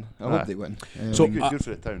they win. I Aye. hope they win. So, good, good for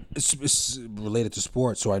the town. It's related to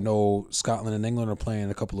sports, so I know Scotland and England are playing in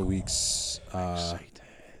a couple of weeks.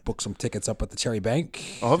 Book some tickets up at the Cherry Bank.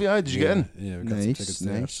 Oh, have you? Did you get in? Yeah, we got some Nice, tickets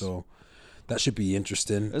there, nice. so that should be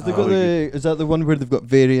interesting. Has they got is that the one where they've got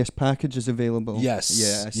various packages available? Yes.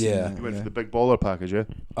 Yeah. I seen Yeah. that, You went yeah. for the big baller package, yeah?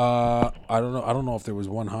 I don't know. I don't know if there was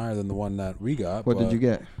one higher than the one that we got. What did but you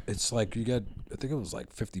get? It's like you get. I think it was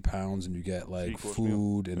like £50, and you get like Three-course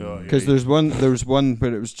food meal. and. Yeah, Because there was one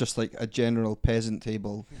where it was just like a general peasant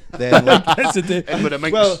table. Then like In with a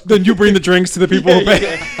mix. well, Then you bring the drinks to the people who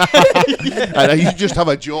pay. And you just have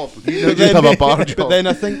a job. You but just then, have a bar job. but then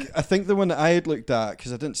I think the one that I had looked at,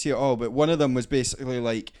 because I didn't see it all, but one of them was basically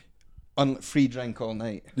like free drink all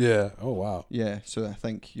night. Yeah. Oh wow. Yeah, so I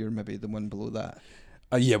think you're maybe the one below that.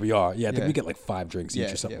 Yeah, we are. Yeah, I think Yeah. we get like 5 drinks each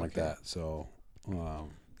Yeah, or something yeah, like okay. that. So. Yeah,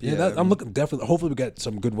 Yeah, I I'm mean- looking definitely. Hopefully, we get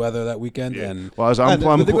some good weather that weekend. Yeah. And Well, as But I'm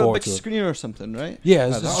they've got a forward big to it. screen or something, right? yeah,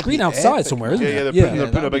 there's a that'll screen be outside epic, somewhere, man. isn't Yeah, it? they're putting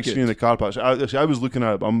a that'd big be screen in good. the car park. So I was looking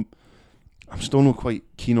at it, but I'm still not quite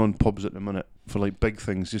keen on pubs at the minute for like big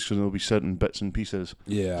things, just because there'll be certain bits and pieces. So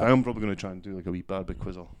Yeah. I'm probably going to try and do like a wee barbie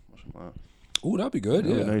quizzle or something like that. Oh, that'd be good.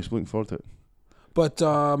 That'd Yeah. be nice. Looking forward to it. But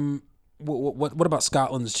what about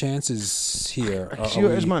Scotland's chances here? See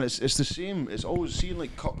what it is, man. It's the same. It's always seeing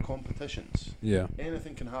like cup competitions. Yeah.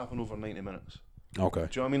 Anything can happen over 90 minutes. Okay. Do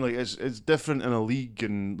you know what I mean? Like it's different in a league,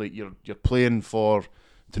 and like you're playing for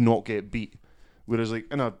to not get beat, whereas like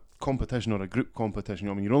in a competition or a group competition,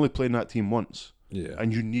 I mean, you're only playing that team once, Yeah.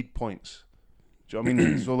 and you need points. Do you know what I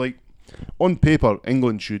mean? So like on paper,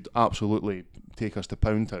 England should absolutely take us to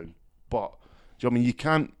Pound Town, but do you know what I mean? You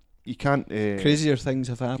can't. Crazier things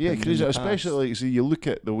have happened. Yeah, in crazy. the Especially past. like see, you look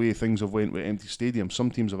at the way things have went with empty stadiums.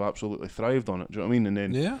 Some teams have absolutely thrived on it. Do you know what I mean? And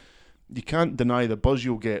then Yeah. you can't deny the buzz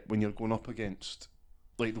you'll get when you're going up against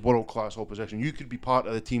like the world class opposition. You could be part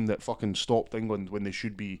of the team that fucking stopped England when they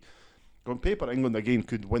should be. On paper, England again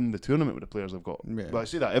could win the tournament with the players they've got. Yeah. But I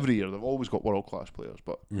say that every year. They've always got world class players.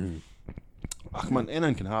 But come on,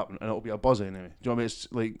 anything can happen, and it'll be a buzz anyway. Do you know what I mean? It's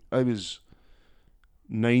like I was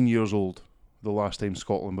 9 years old the last time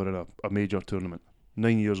Scotland were in a major tournament.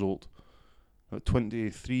 9 years old.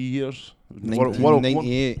 23 years. World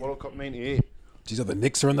 98. World Cup 98. Geez, the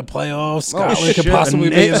Knicks are in the playoffs. Oh, Scotland shit, could the possibly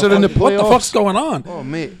be. Nets are in the What the playoffs. fuck's going on? Oh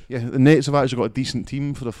mate, yeah, the Nets have actually got a decent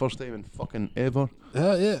team for the first time in fucking ever.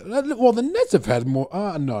 Yeah. Well, the Nets have had more.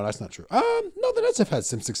 No, that's not true. No, the Nets have had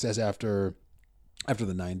some success after the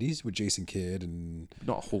 '90s with Jason Kidd and.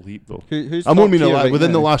 Not a whole heap though. Who's I'm top only tier right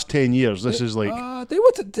within the now? last 10 years. This is like They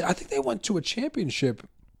went to. I think they went to a championship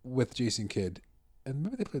with Jason Kidd. And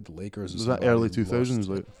maybe they played the Lakers. Was that early 2000s?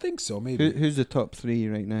 Like, I think so, maybe. Who's the top three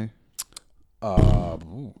right now?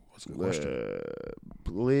 What's a good question?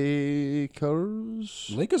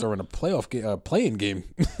 Lakers. Lakers are in a playoff game, playing game,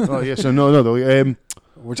 Oh yes, no.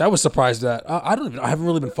 which I was surprised at. I haven't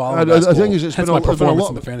really been following. I basketball. think it's Hence been my a performance lot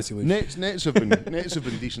in the of- fantasy league. Nets have been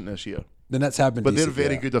decent this year, The Nets have been, but decent, they're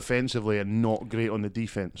very yeah. good offensively and not great on the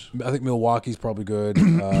defense. I think Milwaukee's probably good.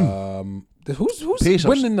 Who's Pacers.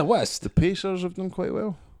 winning in the West? The Pacers have done quite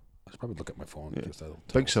well. I should probably look at my phone. Yeah. Because that'll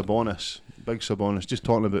Big tell us. Sabonis. Just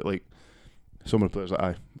talking about like some of the players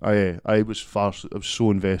that I was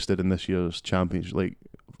so invested in this year's championship, like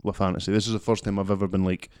La Fantasy. This is the first time I've ever been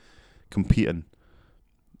like competing,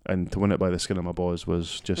 and to win it by the skin of my balls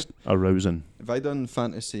was just arousing. If I done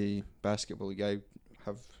fantasy basketball league, I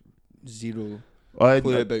have zero I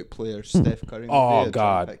clue about players. Steph Curry. would be Oh it, so I'd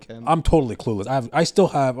God, pick him. I'm totally clueless. I still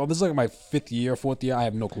have. This is like my 4th year. I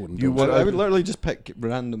have no clue. What I'm You doing. would- I would literally just pick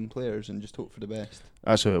random players and just hope for the best.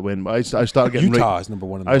 That's how it went. But I started getting Utah right, is number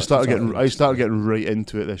one. In the I West. started That's all getting right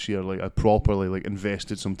into it this year. Like I properly like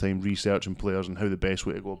invested some time researching players and how the best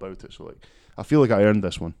way to go about it. So like I feel like I earned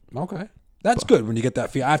this one. Okay, that's good when you get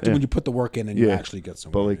that feel. After Yeah. when you put the work in and you Yeah. actually get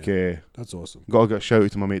somewhere. But like that's awesome. gotta give a shout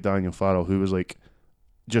out to my mate Daniel Farrell, who was like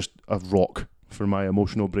just a rock for my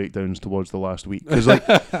emotional breakdowns towards the last week. Because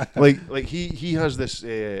like he has this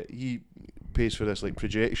he pays for this like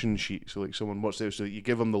projection sheet. So like someone what's there, so you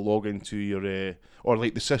give him the login to your or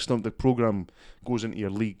like the system, the program goes into your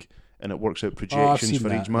league and it works out projections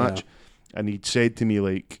for each match. And he said to me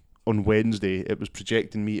like on Wednesday it was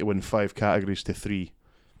projecting me to win 5 categories to 3.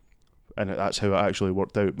 And that's how it actually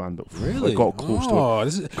worked out, man. But Really? I got close to it. Oh,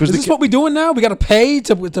 is the this ki- what we doing now? We got to pay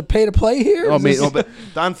to pay to play here? Oh Is mate, this- no, but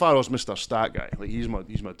Dan Farrell's Mr. Stat guy. Like he's my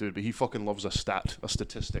dude, but he fucking loves a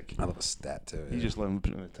statistic. I love a stat too. He yeah. just loves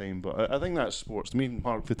putting in the time. But I think that's sports. Me and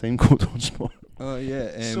Mark the time code on sport. Oh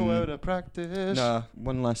yeah. So out of practice. Nah,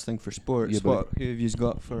 one last thing for sports. Yeah, but- Who have you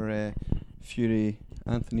got for Fury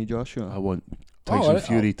Anthony Joshua? I want Oh, Tyson I-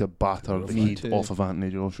 Fury to batter Me the heat too. off of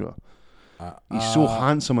Anthony Joshua. He's so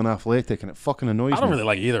handsome and athletic, and it fucking annoys me. I don't really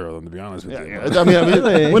like either of them, to be honest with Yeah, you. yeah. I mean,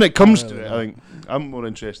 Really? when it comes to it, I think I'm more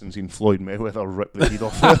interested in seeing Floyd Mayweather rip the heat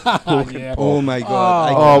off Logan Yeah. Paul. Oh my god! Oh, I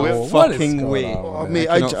cannot what is fucking going wait. on, Oh, man? mate,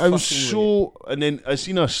 cannot I was fucking so, and then I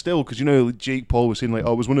seen a still because you know Jake Paul was saying like,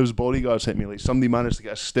 oh, it was one of his bodyguards hit me like somebody managed to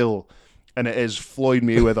get a still, and it is Floyd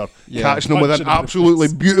Mayweather Yeah. catching him with an Punching him in the absolutely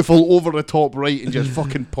face. beautiful over the top right and just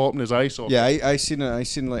fucking popping his eye socket. Yeah, I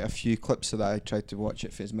seen like a few clips of that. I tried to watch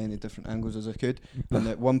it for as many different angles as I could. And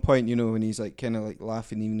at one point, you know, when he's like kind of like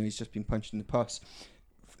laughing, even though he's just been punched in the pus,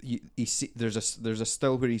 there's a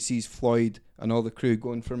still where he sees Floyd and all the crew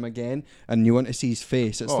going for him again, and you want to see his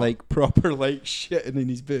face. It's Oh. like proper like shitting in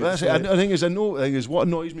his boots. But that's it. Like- I think is what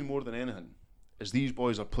annoys me more than anything is these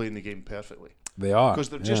boys are playing the game perfectly They are. because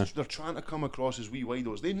they're trying to come across as wee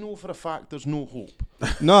widos. They know for a fact there's no hope.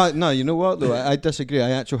 No, you know what though? I disagree. I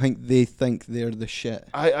actually think they're the shit.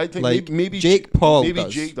 I think Like, maybe Jake Paul maybe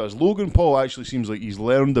does. Jake does. Logan Paul actually seems like he's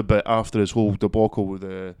learned a bit after his whole debacle with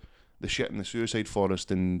the shit in the suicide forest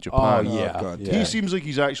in Japan. Oh, yeah. God. yeah. He seems like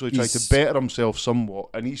he's actually tried He's- to better himself somewhat,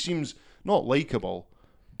 and he seems not likable.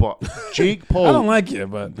 But Jake Paul, I don't like you,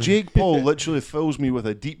 but Jake Paul literally fills me with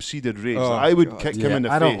a deep-seated rage. Oh, I would God. kick Yeah, him in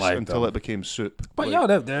the I don't face like until them. it became soup. But Like-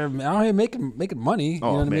 yo, they're out here making money. You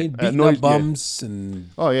Oh, know what I mate, mean? it Beating annoys- up bums and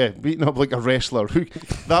Oh yeah, beating up like a wrestler.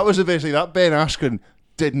 That was the best thing. That Ben Askren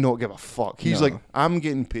did not give a fuck. He's No. like, I'm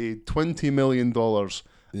getting paid $20 million.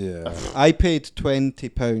 yeah. I paid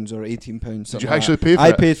 £20 or £18. Did you actually pay for I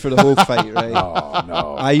it? paid for the whole fight, right? Oh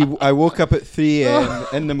no. I woke up at 3 a.m.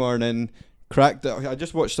 in the morning, cracked it. I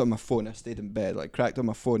just watched it on my phone. I stayed in bed, like cracked on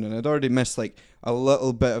my phone, and I'd already missed like a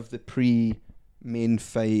little bit of the pre-main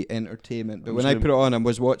fight entertainment. But when I put it on, I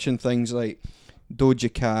was watching things like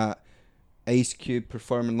Doja Cat, Ice Cube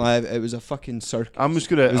performing live. It was a fucking circus. I'm just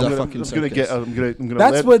gonna, It was a I'm fucking gonna get, circus. I'm gonna.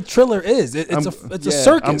 That's let- what Triller is. It's I'm- a yeah,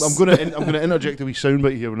 circus. I'm gonna interject a wee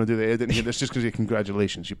soundbite here when I do the editing here. That's just because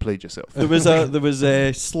congratulations, you played yourself. There was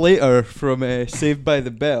a Slater from Saved by the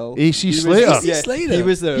Bell. AC He was- Slater. AC Slater. He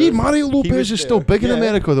was there. Mario Lopez was is still there. big in Yeah.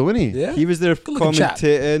 America, though, isn't he? Yeah. He was there Good-looking chap.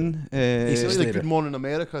 commentating. He's like Slater. Good Morning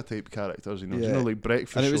America type characters, you know, Yeah. like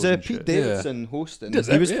breakfast and it was shows and Pete shit. Davidson hosting. Does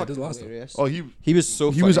He that- was yeah, fucking does last time. hilarious. Oh, He was so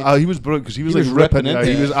he funny. was brilliant because he was He like was ripping ripping it.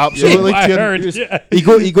 into He was it. absolutely I kidding. heard. He was- Yeah.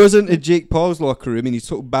 he goes into Jake Paul's locker room and he's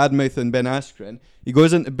sort of bad mouthing Ben Askren. He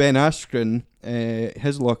goes into Ben Askren,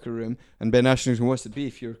 his locker room, and Ben Askren's going, "What's the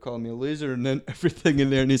beef? You're calling me a loser and then everything in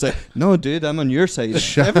there." And he's like, "No, dude, I'm on your side.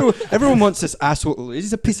 everyone wants this asshole to lose.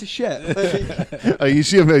 He's a piece of shit." Like, You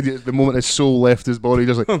see him the moment his soul left his body,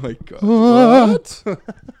 just like oh my god, what?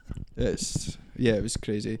 it's Yeah, it was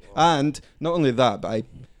crazy. And not only that, but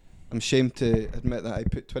I'm ashamed to admit that I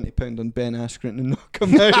put £20 on Ben Askren to knock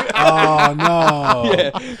him out. Oh no!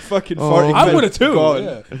 Yeah, fucking 40 I quid would have too. gone.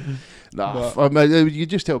 Yeah. Nah, you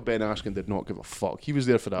just tell Ben Askren did not give a fuck. He was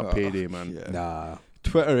there for that payday, man. Yeah. Nah.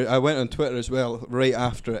 Twitter, I went on Twitter as well right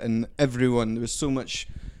after it, and everyone, there was so much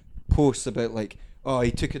posts about like, oh, he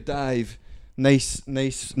took a dive, nice way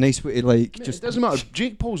to like Mate, just. it doesn't matter.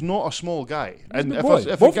 Jake Paul's not a small guy, and big if boy.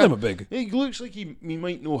 if Both a of them guy- are big. He looks like he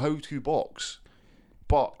might know how to box,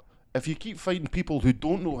 but if you keep fighting people who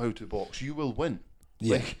don't know how to box, you will win.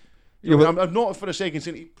 Yeah. Like, Yeah, but- I'm not for a second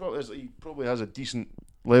saying he probably has a decent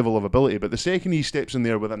level of ability, but the second he steps in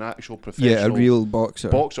there with an actual professional Yeah, a real boxer.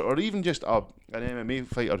 or even just an MMA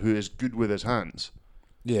fighter who is good with his hands,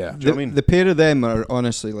 Yeah. do you know The, what I mean? the pair of them are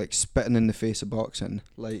honestly like spitting in the face of boxing,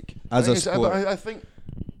 like as a sport. I think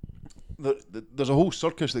there's a whole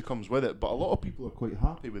circus that comes with it, but a lot of people are quite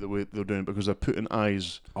happy with the way they're doing it because they're putting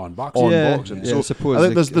eyes On boxing. on Yeah, boxing. yeah, So I suppose I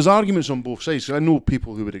think they- there's arguments on both sides. So I know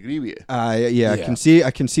people who would agree with you. Yeah, Yeah.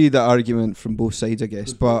 I can see the argument from both sides, I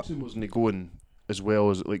guess. But Boxing wasn't going as well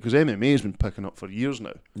as like because MMA has been picking up for years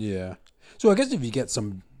now. Yeah. So I guess if you get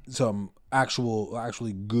some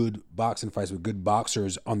actually good boxing fights with good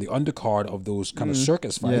boxers on the undercard of those kind of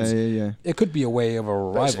circus fights, yeah. it could be a way of a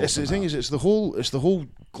rival. It's the thing is, it's the whole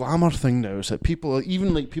glamour thing now. It's that people are,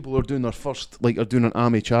 even like people are doing their first are doing an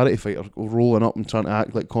army charity fight or rolling up and trying to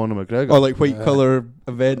act like Conor McGregor. Or like white collar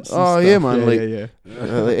events. And Oh, stuff. yeah, man, like- yeah.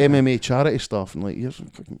 Like MMA charity stuff and like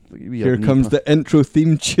Here comes the intro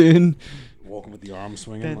theme tune. Walking with the arm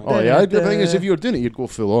swinging. Oh yeah, the thing is, if you were doing it, you'd go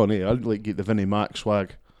full on. I'd like get the Vinnie Mac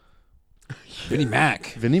swag. Vinnie Mac.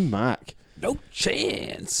 Vinnie Mac. No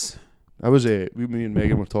chance. I was me and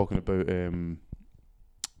Megan were talking about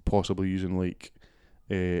possibly using like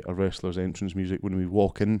a wrestler's entrance music when we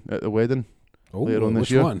walk in at the wedding. Oh, Later on this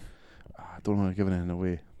which year. one? I don't want to give anything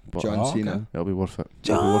away, but John okay. Cena. it'll be worth it.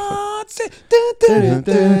 It'll be worth it. John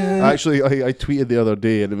Cena. Actually, I tweeted the other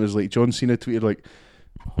day, and it was like John Cena tweeted like,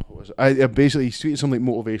 what was it? I basically he tweeted some like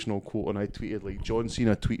motivational quote, and I tweeted like John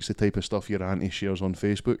Cena tweets the type of stuff your auntie shares on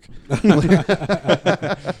Facebook.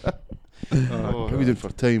 How are we doing for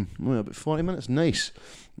time? Oh, about 40 minutes. Nice.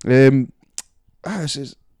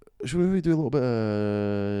 Should we maybe do a little bit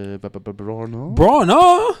of Braw now? Bro,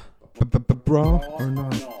 no. Bra or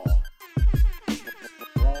not?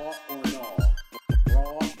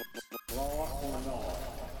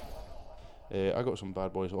 I got some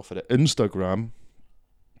bad boys off of the Instagram.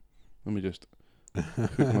 Let me just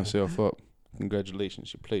hook myself up.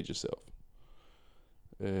 Congratulations, you played yourself.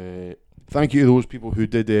 Thank you to those people who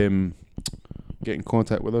did get in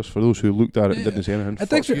contact with us. For those who looked at it and didn't say anything, And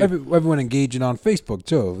thanks for fuck you. everyone engaging on Facebook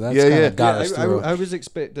too. That's Yeah, kind yeah. of got us I through. was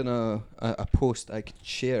expecting a post I could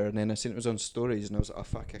share, and then I seen it was on stories, and I was like, oh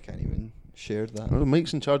fuck, I can't even share that. Well,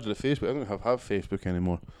 Mike's in charge of the Facebook. I don't have Facebook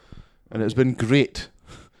anymore, and it's been great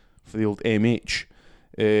for the old MH.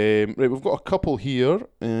 Right, we've got a couple here.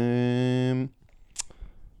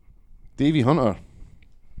 Davey Hunter.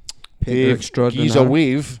 Painter Dave extraordinaire. Giza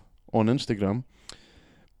Wave on Instagram.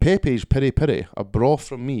 Pepe's Piri Piri, a bra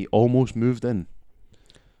from me, almost moved in.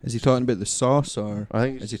 Is he talking about the sauce, or I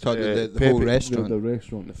think is he talking about the whole restaurant? The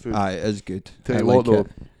restaurant, the food. Aye, it is good. Tell I you like what though,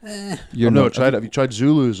 it. I've never tried it. Have you tried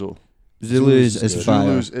Zulu's though? Zulu's is fire.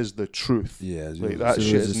 Zulu's is the truth. Yeah, Like that Zulu's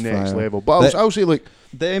shit is is next fire. level. But That- I'll say like,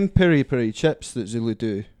 Them peri peri chips that Zulu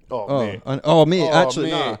do. mate. Mate, Oh,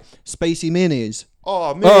 actually, mate. nah. Spicy mayonnaise.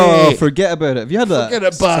 Oh mate. Oh, forget about it. Have you had that? Forget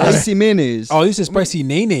about it. Spicy mayonnaise. Oh, these are spicy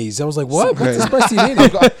nays. I was like, what? What's a Right. spicy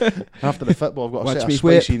nay? After the football, I've got a Watch set me of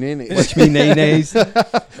spicy whip. nays. Watch me mayonnaise.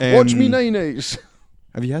 Watch me nays.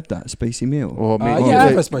 Have you had that spicy meal? Oh mate, yeah, I've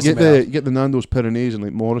get, had spicy get the Nando's Pyrenees and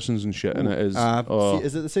like Morrison's and shit, and it is.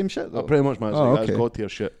 Is it the same shit though? Pretty much, man. It's Oh, like, that's okay. god tier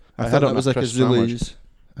shit. I had thought it that on was like a crisp sandwich.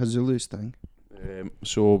 Zulu's thing.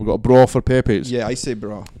 So we got a bra for Pepe's. Yeah, I say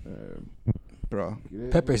bra. Bra.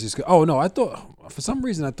 Pepe's is good. Oh no, I thought for some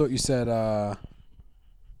reason I thought you said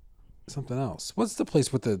something else. What's the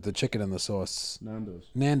place with the chicken and the sauce?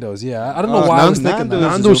 Nando's. Yeah. I don't know why I was thinking Nando's that.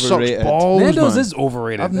 is Nando's sucks overrated. balls, Nando's man. is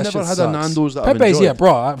overrated. I've That never shit had a sucks. Nando's that I've Pepe's, enjoyed. yeah,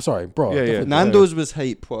 bro. I'm sorry, bro. Yeah, yeah. Definitely. Nando's was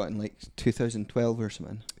hype, what, in like 2012 or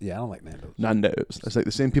something? Yeah, I don't like Nando's. Nando's. It's like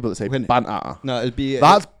the same people that say When- banter. No, it'd be.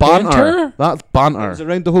 That's banter. banter? That's It was banter.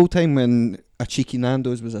 around the whole time when a cheeky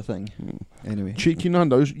Nando's was a thing. Anyway. Cheeky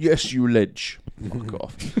Nando's. Yes, you lidge. Fuck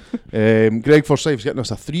off. Greg Forsyth's getting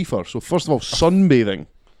us a 3-fer. So first of all, sunbathing.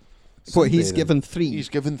 What, he's Sunbathing. given 3? He's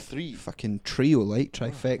given 3. Fucking trio, like,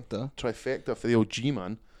 trifecta. Trifecta for the old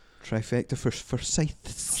G-man. Trifecta for Forsyth.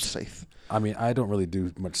 Forsyth. I mean, I don't really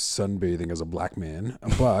do much sunbathing as a black man,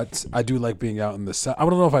 but I do like being out in the sun. I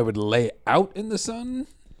don't know if I would lay out in the sun,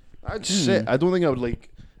 I'd sit. I don't think I would like.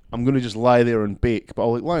 I'm going to just lie there and bake, but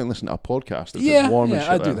I'll like lie and listen to a podcast. If it's warm and shit.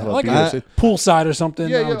 I do that. Like a poolside or something.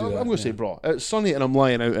 Yeah, I'll yeah. do that, I'm going to say, bro, it's sunny and I'm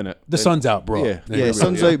lying out in it. the sun's out, bro. Yeah,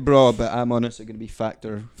 sun's out, bro. But I'm honestly going to be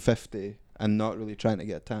factor 50 and not really trying to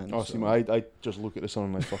get a tan. Oh, so. see, I just look at the sun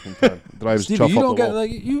and I fucking tan. Drives Stevie, chuff you up don't the get wall.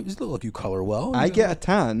 like you look like you color well. I get a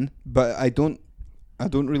tan, but I don't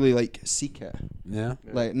really like seek it. Yeah.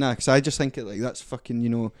 Like, nah, because I just think it like that's fucking, you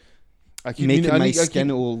know, I keep making meaning- my I keep-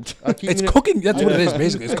 skin old. I keep It's meaning- cooking. That's what it is,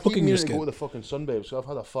 basically. It's I keep cooking your meaning to go skin. to the fucking sunbabe, so I've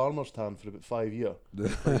had a farmer's tan for about 5 years.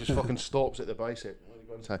 It just fucking stops at the bicep.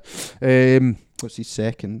 What's his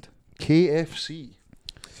second? KFC.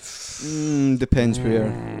 Depends where.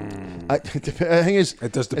 I think is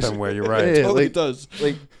It does depend it's- where you're right. yeah, like, it does.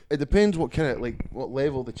 like it depends what kind of like what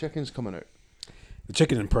level the chicken's coming out. The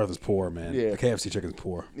chicken in Perth is poor, man. Yeah. The KFC chicken's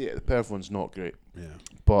poor. Yeah, the Perth one's not great, Yeah.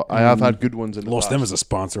 but I have had good ones in the Lost past. them as a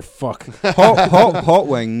sponsor. Fuck. hot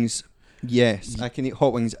wings. Yes, I can eat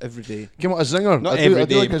hot wings every day. Came out a zinger. Not I do every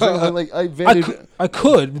like day, a but- zinger. Like I very. I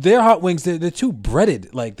could. Their hot wings, they're too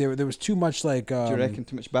breaded. Like there was too much like. Do you reckon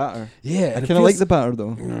too much batter? Yeah, I and it kind of like feels- the batter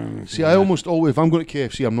though. See, I almost always if I'm going to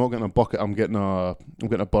KFC, I'm not getting a bucket. I'm getting a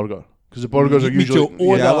burger because the burgers are Me usually too.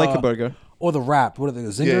 Or Yeah, I the- like a burger. Or the wrap. What are they? The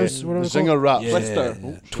zingers? Yeah, what are the they called? zinger wrap. Yeah, Twister.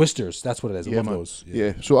 yeah. Twisters. That's what it is. I love man. those.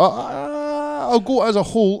 Yeah. So I'll go as a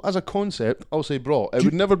whole, as a concept. I'll say, bro, it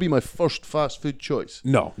would never be my first fast food choice.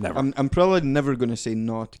 No, never. I'm probably never going to say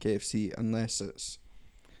no to KFC unless it's.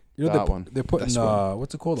 you know that they're, one. they're putting This one.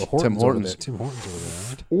 what's it called? The Hortons. Over Hortons. there. Tim Hortons over there.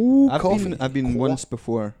 Right? Ooh, I've been once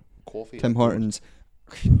before. Coffee. Tim Hortons.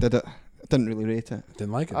 Did it? I didn't really rate it.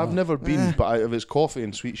 Didn't like it. I've no. never been, but if it's coffee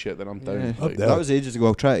and sweet shit, then I'm down. Yeah. Like, there. That was ages ago.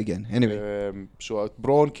 I'll try it again. Anyway, so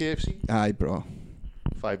bro and KFC. aye, bro.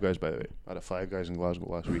 Five Guys, by the way. I had a Five Guys in Glasgow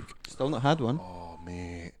last week. Still not had one. Oh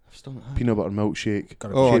mate, I've still not had. peanut butter milkshake,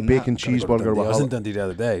 Gotta Oh, go- nah. bacon gotta go to cheeseburger Dundee. with I was in Dundee the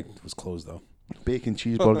other day. It was closed though. bacon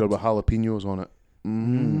cheeseburger with jalapenos on it.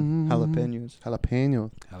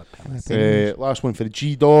 Jalapenos. Jalapenos. Last one for the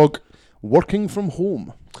G Dog. Working from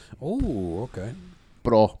home, Oh, okay.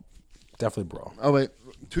 bro. Definitely, bro. I went.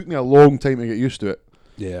 Took me a long time to get used to it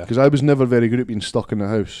Yeah. because I was never very good at being stuck in the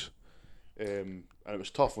house, and it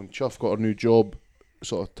was tough when Chuff got her new job,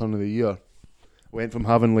 sort of turn of the year. Went from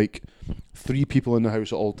having like 3 people in the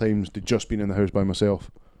house at all times to just being in the house by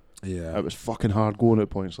myself. Yeah. It was fucking hard going at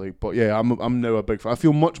points. Like, but yeah, I'm now a big fan. I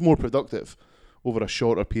feel much more productive over a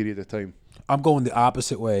shorter period of time. I'm going the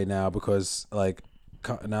opposite way now because like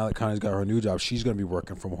now that Connie's got her new job, she's gonna be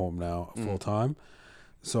working from home now full time.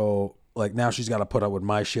 So like now she's got to put up with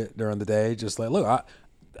my shit during the day. Just like look,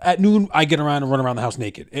 at noon I get around and run around the house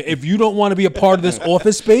naked. If you don't want to be a part of this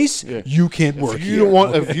office space, you can't work. If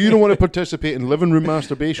you don't want to participate in living room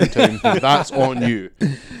masturbation time, then that's on you.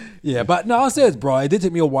 Yeah, but no, I'll say it's bro. It did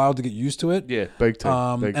take me a while to get used to it. Yeah, big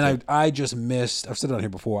time. Big time. And I just missed. I've said it on here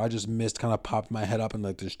before. I just missed kind of popping my head up and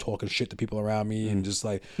like just talking shit to people around me and just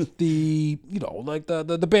like the like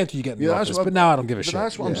the banter you get in the office. But now I don't give a shit.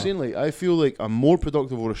 That's what I'm saying. Like, I feel like I'm more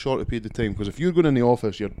productive over a shorter period of time because if you're going in the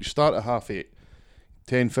office, you start at 8:30,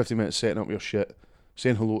 10, 15 minutes setting up your shit,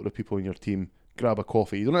 saying hello to the people in your team, grab a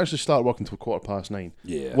coffee. You don't actually start working until 9:15.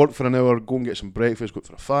 Yeah. Work for an hour, go and get some breakfast, go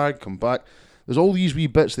for a fag, come back. There's all these wee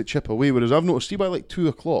bits that chip away. Whereas I've noticed, see, by like 2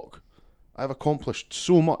 o'clock, I've accomplished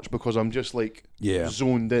so much because I'm just like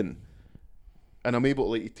zoned in. And I'm able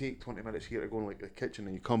to like you take 20 minutes here to go in like the kitchen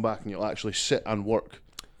and you come back and you'll actually sit and work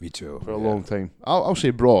Me too. for a long time. I'll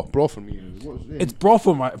say bro for me. It's brought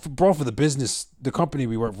for the business, the company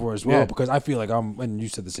we work for as well, Yeah. because I feel like and you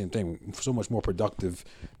said the same thing, so much more productive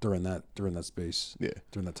during that space. Yeah.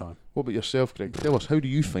 During that time. What about yourself, Greg? Tell us, how do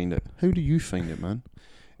you find it? How do you find it, man?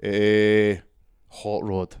 Hot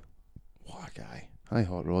Rod. What a guy. Hi,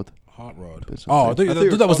 Hot Rod. Hot Rod. Did Oh, I something. thought I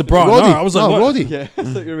thought that was the you were bra. Roddy. No, I was like, No, what? Roddy. Yeah, I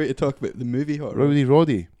thought you were ready to talk about the movie Hot Rod. Rowdy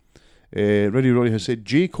Roddy. Rowdy Roddy has said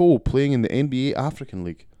J. Cole playing in the NBA African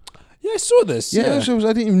League. Yeah, I saw this. Yeah, Yeah. so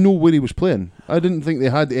I didn't even know where he was playing. I didn't think they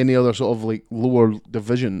had any other sort of like lower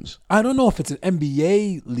divisions. I don't know if it's an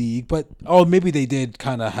NBA league, but maybe they did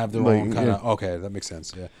kind of have their Like, own kind of. yeah. Okay, that makes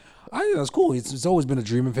sense. Yeah, I think that's cool. It's always been a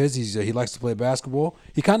dream of his. He likes to play basketball.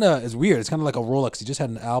 He kind of is weird. It's kind of like a Rolex. He just had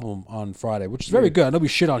an album on Friday, which is very good. I know we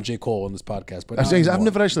shit on J. Cole on this podcast, but I not say, I've anymore.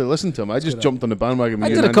 never actually listened to him. I just jumped on the bandwagon. I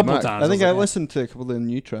with did you a and couple Andy Mac. times. I think was I like, listened to a couple of the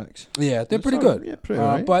new tracks. Yeah, they're pretty all- good. yeah, pretty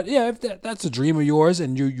alright. But yeah, if that's a dream of yours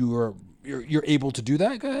and you're able to do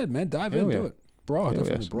that, go ahead, man. Dive Hell into yeah. it, bro. Hell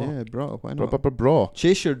Definitely, yes. bro. Yeah, bro, why Bro, not? bro, bro.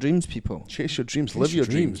 Chase your dreams, people. Chase your dreams. Chase Live your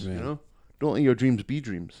your dreams, dreams, man. You know? Don't let your dreams be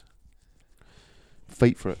dreams.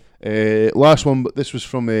 Fight for it. Last one, but this was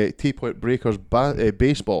from Tape Out Breakers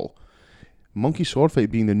baseball. Monkey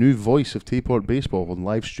Swordfight being the new voice of Tayport Baseball when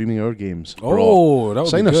live streaming our games. Oh, that would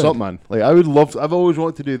Sign be us good. up, man. Like, I would love. I've always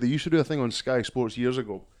wanted to do. They used to do a thing on Sky Sports years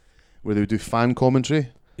ago, where they would do fan commentary.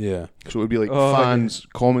 Yeah, So it would be like Oh, fans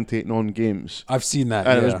commentating on games. I've seen that.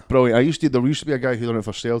 And it yeah. was brilliant. There used to be a guy who done it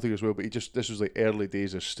for Celtic as well, but this was like early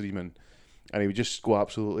days of streaming, and he would just go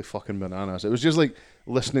absolutely fucking bananas. It was just like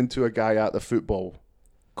listening to a guy at the football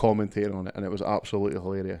commentating on it, and it was absolutely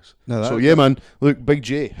hilarious. No, So yeah, man, look, Big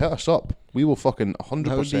J, hit us up. We will fucking That would be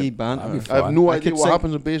 100%. banter. That'd be I have fun. no I idea could what say-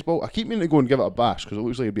 happens in baseball. I keep meaning to go and give it a bash because it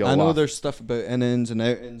looks like it'd be a I know laugh. there's stuff about innings and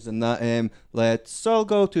outings and that. Let's all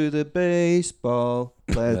go to the baseball.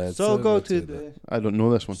 Let's all go to the I don't know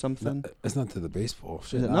this one. something. It's not to the baseball.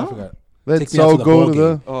 Shit, Is it I not? forgot. Let's me out all to the go ball to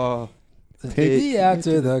the. Oh, Take me out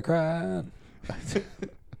to the crowd. You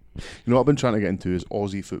know what I've been trying to get into is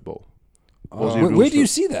Aussie football. Aussie Where rules do you for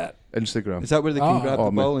see that? Instagram. is that where they can Oh. grab Oh,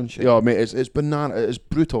 the mate. ball and shit? Yeah, mate, it's banana. It's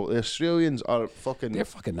brutal. The Australians are fucking. They're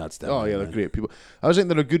fucking nuts down Oh there, yeah, they're man. great people. I think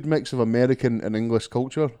they're a good mix of American and English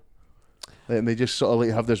culture. And they just sort of like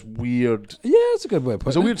have this weird. Yeah, it's a good way of It's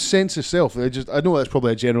putting a weird sense of self. I know that's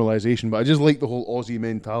probably a generalization, but I just like the whole Aussie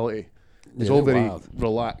mentality. It's Yeah, all they're very wild.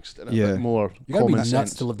 relaxed and a Yeah. bit more You gotta be common nuts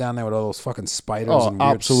sense. to live down there with all those fucking spiders Oh, and weird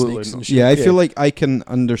absolutely snakes not. and shit. Yeah, I Yeah. feel like I can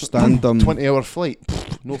understand them. 20-hour flight.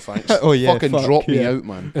 Pfft, no thanks. Oh, yeah, fucking fuck, drop me yeah. out,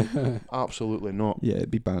 man. Absolutely not. Yeah,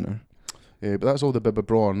 it'd be banner. Yeah, but that's all the Bibba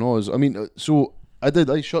Brawn knows. I mean, so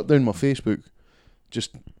I shut down my Facebook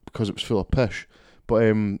just because it was full of pish. But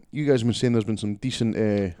you guys have been saying there's been some decent.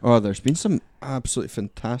 Oh, there's been some absolutely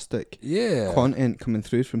fantastic Yeah. content coming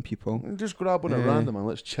through from people. Just grab one at Yeah. random and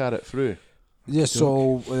let's chat it through. Yeah,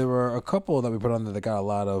 so there were a couple that we put on there that got a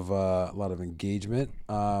lot of engagement.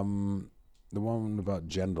 The one about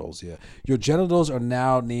genitals, yeah. Your genitals are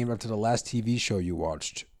now named after the last TV show you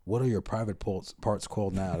watched. What are your private parts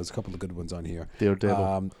called now? There's a couple of good ones on here.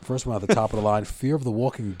 Daredevil. First one at the top of the line, Fear of the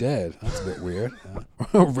Walking Dead. That's a bit weird.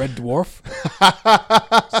 Red Dwarf.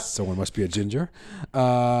 Someone must be a ginger.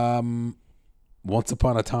 Once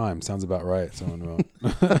Upon a Time. Sounds about right. Someone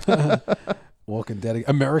wrote. Walking Dead.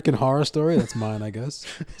 American Horror Story. That's mine, I guess.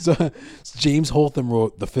 So James Holtham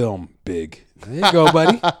wrote the film Big. There you go,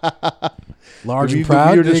 buddy. Large You and mean the proud.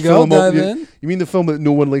 There you weirdest go. film Dive you- in. You mean the film that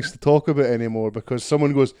no one likes to talk about anymore because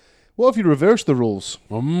someone goes, "What if you reverse the roles?"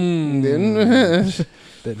 Then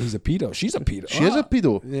he's a pedo. She's a pedo. She is a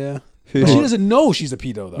pedo. Yeah. Who- But she doesn't know she's a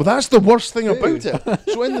pedo, though. Well, that's the worst thing about it.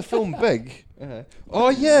 So in the film Big, Oh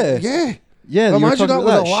yeah, yeah, yeah. you were imagine talking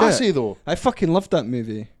that about with a shit. lassie though. I fucking loved that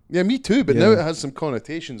movie. Yeah, me too. But now Yeah. it has some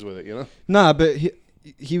connotations with it, you know. Nah, but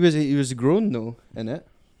he was grown though in it.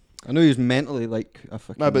 I know he was mentally like a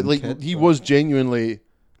fucking. Nah, but like kid, he but- was genuinely.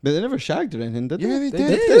 But they never shagged or anything, did Yeah, they? they They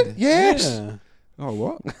did. did. Yes. Yeah. Oh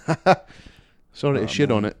what? Sorry to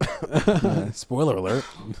shit on it. Spoiler alert.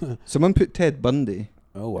 Someone put Ted Bundy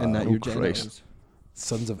Oh, wow. in that. Oh, Your Christ. genitals.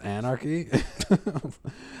 Sons of Anarchy.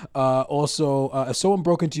 Also, if someone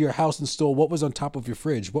broke into your house and stole what was on top of your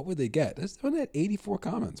fridge, what would they get? This one had 84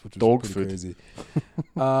 comments, which was Dog pretty food. crazy.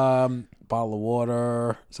 Bottle of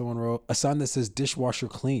water. Someone wrote a sign that says dishwasher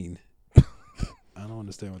clean. I don't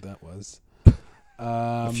understand what that was.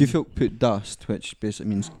 If you put dust, which basically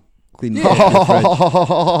means clean Yeah.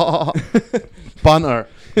 the fridge. Banter.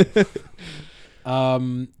 A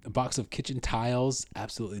box of kitchen tiles,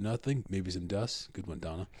 absolutely nothing. Maybe some dust. Good one,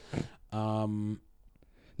 Donna.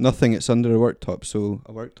 Nothing. It's under a worktop, so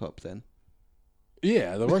a worktop then.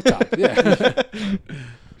 Yeah, the worktop. Yeah.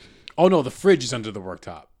 Oh no, the fridge is under the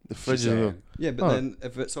worktop. The fridge She's is saying. the- Yeah, but Oh. then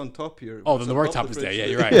if it's on top of your. Oh, it's then the on top worktop of is there. fridge. Yeah,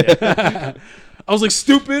 you're right. Yeah. I was like,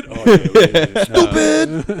 stupid. Oh, yeah,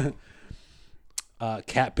 stupid.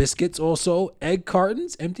 Cat biscuits also. Egg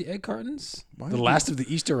cartons. Empty egg cartons. The last of the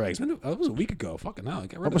Easter eggs. That was a week ago. Fucking hell.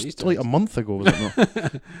 Get rid That of was the Easter like a eggs. month ago, was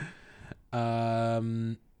it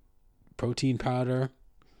not? Protein powder.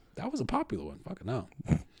 That was a popular one. Fucking hell.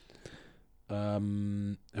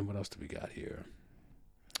 And what else do we got here?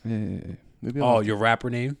 Maybe. Oh, your rapper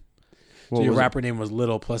name. What So your was it? rapper name was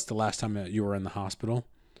Little plus the last time that you were in the hospital.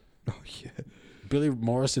 Oh yeah. Billy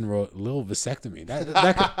Morrison wrote Lil Vasectomy.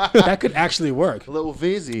 That could actually work. A little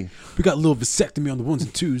vase. We got Lil Vasectomy on the ones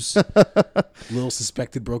and twos. Lil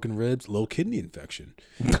suspected broken ribs. Lil kidney infection.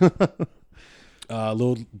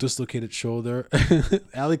 Little dislocated shoulder.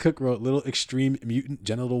 Ali Cook wrote Little extreme mutant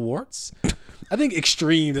genital warts. I think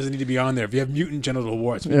extreme doesn't need to be on there. If you have mutant genital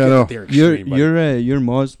warts, we Yeah, get no. that they're extreme. buddy. Your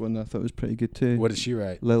Moz one I thought was pretty good too. What did she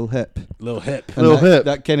write? Lil Hip. Lil Hip. And Lil that, Hip.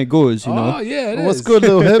 That kind of goes, you Oh know. yeah, it is. What's good,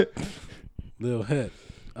 little hip? Lil Hip.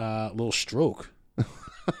 Lil Stroke.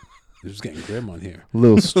 This is getting grim on here.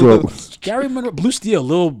 Little stroke. Gary Monroe, Blue Steel,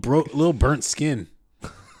 little burnt skin.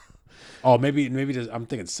 Oh, maybe I'm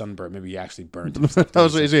thinking sunburn. Maybe you actually burned. I was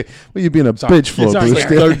going to say, what are you being a bitch for, Sorry, Bruce?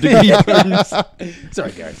 Garrett. Third degree burns.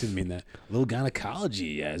 Sorry, Garrett. Didn't mean that. Little gynecology,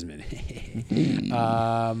 Yasmin.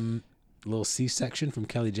 Little C-section from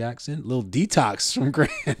Kelly Jackson. Little detox from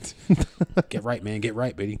Grant. Get right, man. Get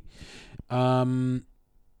right, baby.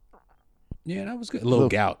 Yeah, that was good. A little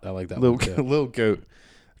gout. I like that one too. Little goat.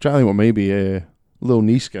 Trying to think what maybe a little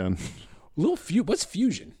knee scan. What's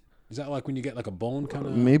fusion? Is that like when you get like a bone kind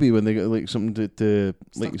of? Maybe when they get like something to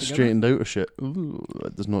like together? straightened out or shit. Ooh,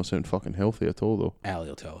 that does not sound fucking healthy at all, though. Ali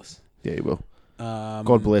will tell us. Yeah, he will.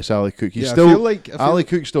 God bless Ali Cook. He's Yeah, I still feel like- I feel Ali like-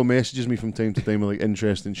 Cook still messages me from time to time with like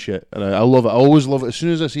interesting shit, and I love it. I always love it. As soon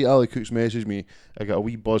as I see Ali Cook's message me, I get a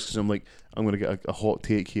wee buzz because I'm like, I'm gonna get a hot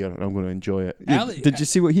take here, and I'm gonna enjoy it. Did you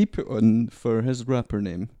see what he put on for his rapper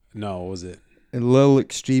name? No, what was it? A Lil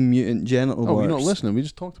Extreme Mutant Genital Oh, Warts. you're not listening. We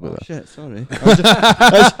just talked about Oh that. shit, sorry.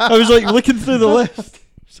 I was like looking through the list.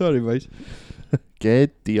 Sorry, boys.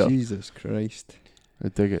 Get dear. Jesus Christ. I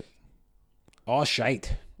dig it. Oh,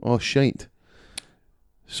 shite. Oh shite.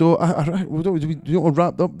 So we don't want to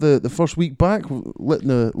wrap up the first week back, letting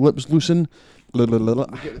the lips loosen, get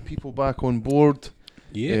the people back on board.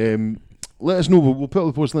 Yeah. Let us know. We'll put up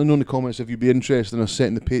the post. Let us know in the comments if you'd be interested in us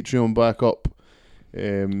setting the Patreon back up.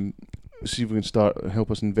 See if we can start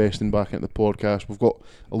help us investing back into the podcast. We've got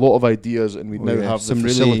a lot of ideas, and we now have some the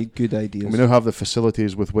really good ideas. we now have the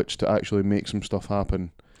facilities with which to actually make some stuff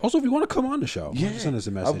happen. Also, if you want to come on the show, send us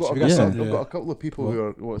a message. I've got, If you got something I've to- got a couple of people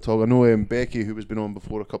who want to talk. I know Becky, who has been on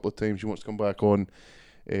before a couple of times. She wants to come back on.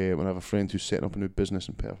 And I have a friend who's setting up a new business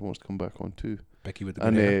in Perth who wants to come back on too. Becky with the good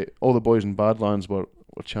And hair. all the boys in Badlands were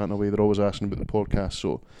chatting away. They're always asking about the podcast.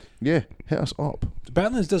 So yeah, hit us up.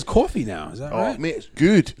 Badlands does coffee now. Is that Oh right? mate, it's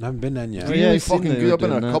good. I haven't been there yet. Oh, Really yeah, I've seen fucking they good. were I've been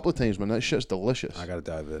doing there a that. couple of times, man. That shit's delicious. I gotta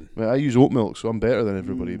dive in. I use oat milk, so I'm better than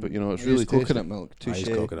everybody. But you know, it's I really use tasty. coconut milk. I use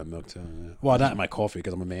Touche. coconut milk too. Yeah. Well, not in my coffee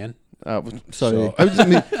because I'm a man. Sorry. So- I just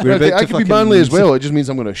mean, We're about I to can be fucking- manly as well. It just means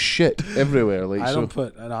I'm gonna shit everywhere. Like I so. don't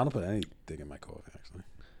put anything in my coffee actually.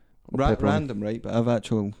 Pepperoni. Random, right? But I've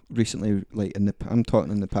actually recently, like I'm talking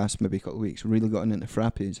in the past maybe a couple of weeks, really gotten into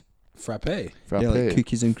frappes. Frappe. Frappe. Yeah, like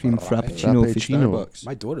cookies and cream Frappe. frappuccino for Frappuccino. Starbucks.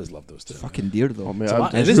 My daughters love those too. It's fucking dear though. Oh, mate, It's a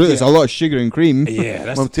lot- I'm- it is There's dear. a lot of sugar and cream. Yeah,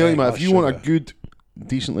 that's I'm the telling you, thing, man, oh, if you want a sugar. good,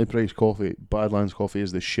 decently priced coffee, Badlands coffee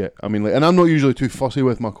is the shit. I mean, like, and I'm not usually too fussy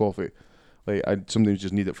with my coffee. Like, I sometimes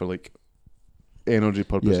just need it for like energy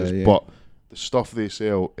purposes. Yeah. But the stuff they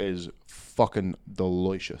sell is fucking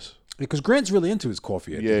delicious. Because Grant's really into his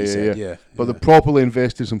coffee. I think he said. Yeah. But they properly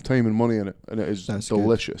invested some time and money in it, and it is That's good.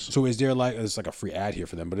 delicious. So is there like it's like a free ad here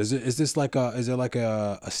for them? But is there like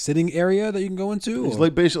a sitting area that you can go into? It's or-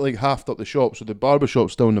 like basically halved up the shop. So the barber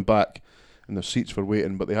shop's down the back, and there's seats for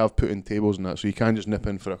waiting, but they have put in tables and that, so you can just nip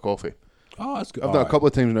in for a coffee. oh, that's good. I've done a couple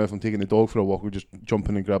of times now. If I'm taking the dog for a walk, we just jump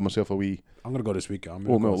in and grab myself a wee I'm gonna go this week. I'm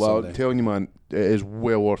gonna oat go milk. Well, I'm Sunday. telling you, man, it is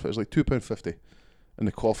well worth it. It's like £2.50, and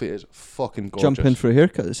the coffee is fucking gorgeous. Jump in for a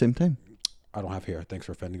haircut at the same time. I don't have hair. Thanks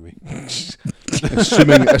for offending me.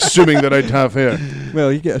 assuming that I'd have hair.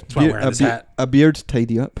 Well, you get why I'm wearing this hat. a beard to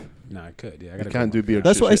tidy up. No, I could. Yeah, I I gotta can't go. do beard.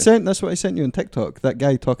 That's shit, what I shit. sent. That's what I sent you on TikTok. That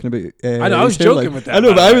guy talking about. I know, I was his hairline. joking with that, I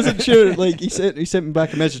know, by but the I way. wasn't sure. Like he sent me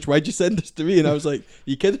back a message. Why'd you send this to me? And I was like,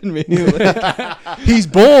 you kidding me? He's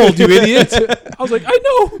bald, you idiot. I was like, I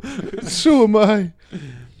know. So am I.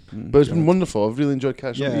 But it's been wonderful. I've really enjoyed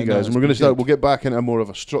catching up Yeah, with you no, guys, and it's we're going to been start. good. We'll get back into more of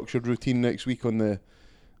a structured routine next week on the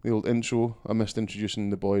old intro. I missed introducing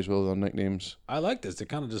the boys with their nicknames. I like this. It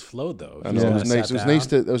kind of just flowed though. And Just it kinda was nice. sat It was down. nice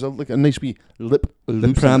to. There was like a nice wee lip.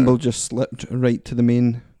 The preamble just slipped right to the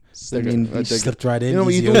main. Slipped, I mean, I dig it. slipped right in. You know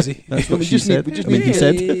what easy you don't- Ozzy. That's We what she just need- said. we just I mean, need- he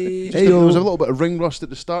said. Hey. There was a little bit of ring rust at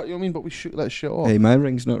the start. You know what I mean? But we shoot that shit off. Hey, my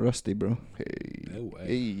ring's not rusty, bro. Hey. No way.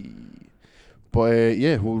 Hey. But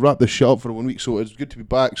yeah, we'll wrap this shit up for 1 week. So it's good to be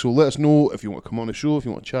back. So let us know if you want to come on the show, if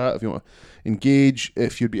you want to chat, if you want to engage,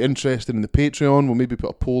 if you'd be interested in the Patreon. We'll maybe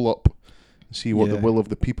put a poll up and see what the Yeah. will of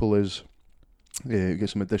the people is. Yeah, get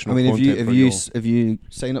some I additional mean, content for y'all. if you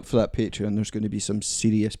sign up for that Patreon, there's going to be some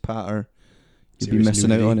serious patter. You'll be Serious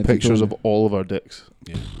missing out nudity. on if you Pictures don't. of all of our dicks.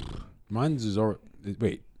 Yeah. Mine's is already.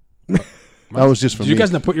 Wait. That was just for Did me. you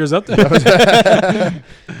guys not put yours up there?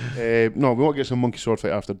 No, we want to get some Monkey Sword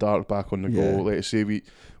Fight After Dark back on the Yeah. go. Like I say,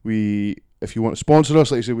 we if you want to sponsor us,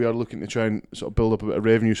 like I say, we are looking to try and sort of build up a bit of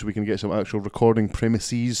revenue so we can get some actual recording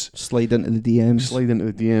premises. Slide into the DMs. Slide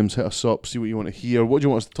into the DMs, hit us up, see what you want to hear. What do you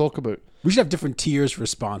want us to talk about? We should have different tiers for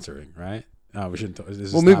sponsoring, right? No, we shouldn't. This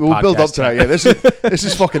is Well, maybe not we'll build podcast up to that. Yeah, this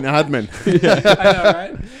is fucking admin. I know,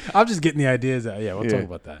 right? I'm just getting the ideas. Yeah, we'll Yeah. talk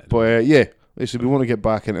about that. But yeah, listen, we want to get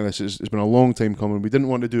back into this. It's been a long time coming. We didn't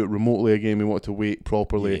want to do it remotely again. We wanted to wait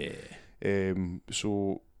properly. Yeah.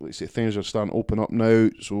 So let's say things are starting to open up now.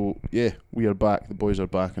 So yeah, we are back. The boys are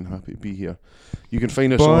back and happy to be here. You can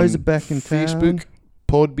find us Boys are on back in Facebook, town.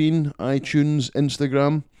 Podbean, iTunes,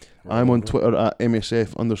 Instagram. I'm on Twitter at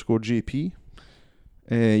MSF_JP.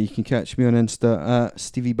 You can catch me on Insta at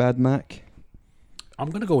Stevie Badmac. I'm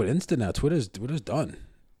gonna go with Insta now. Twitter's done.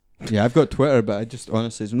 Yeah, I've got Twitter, but I just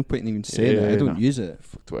honestly, there's no point in even saying it. I don't use it.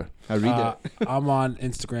 Twitter. I read it. I'm on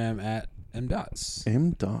Instagram at mdots.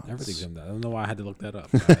 M-Dots. Everything's mdots. I don't know why I had to look that up.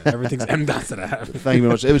 Everything's mdots that I have. Thank you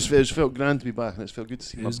very much. It was felt grand to be back, and it's felt good to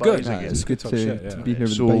see It my was buddies good. Nah, again. it's good Talk to, shit, to yeah. be here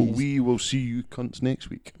with So the boys. we will see you cunts next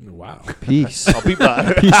week. Wow. Peace. I'll be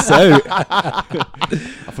back. Peace out.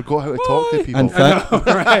 I forgot how to talk to people. And,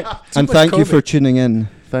 Right. and much thank you COVID. for tuning in.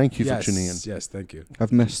 Thank you Yes, for tuning in. yes, thank you.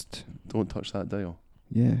 I've missed. Don't touch that dial.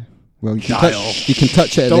 Yeah. Well, you can Dial. touch. You can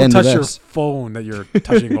touch it at the Don't end touch of your this. phone that you're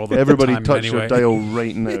touching all the Everybody time touch anyway. your dial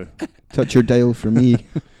right now. Touch your dial for me.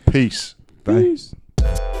 Peace. Bye. Peace.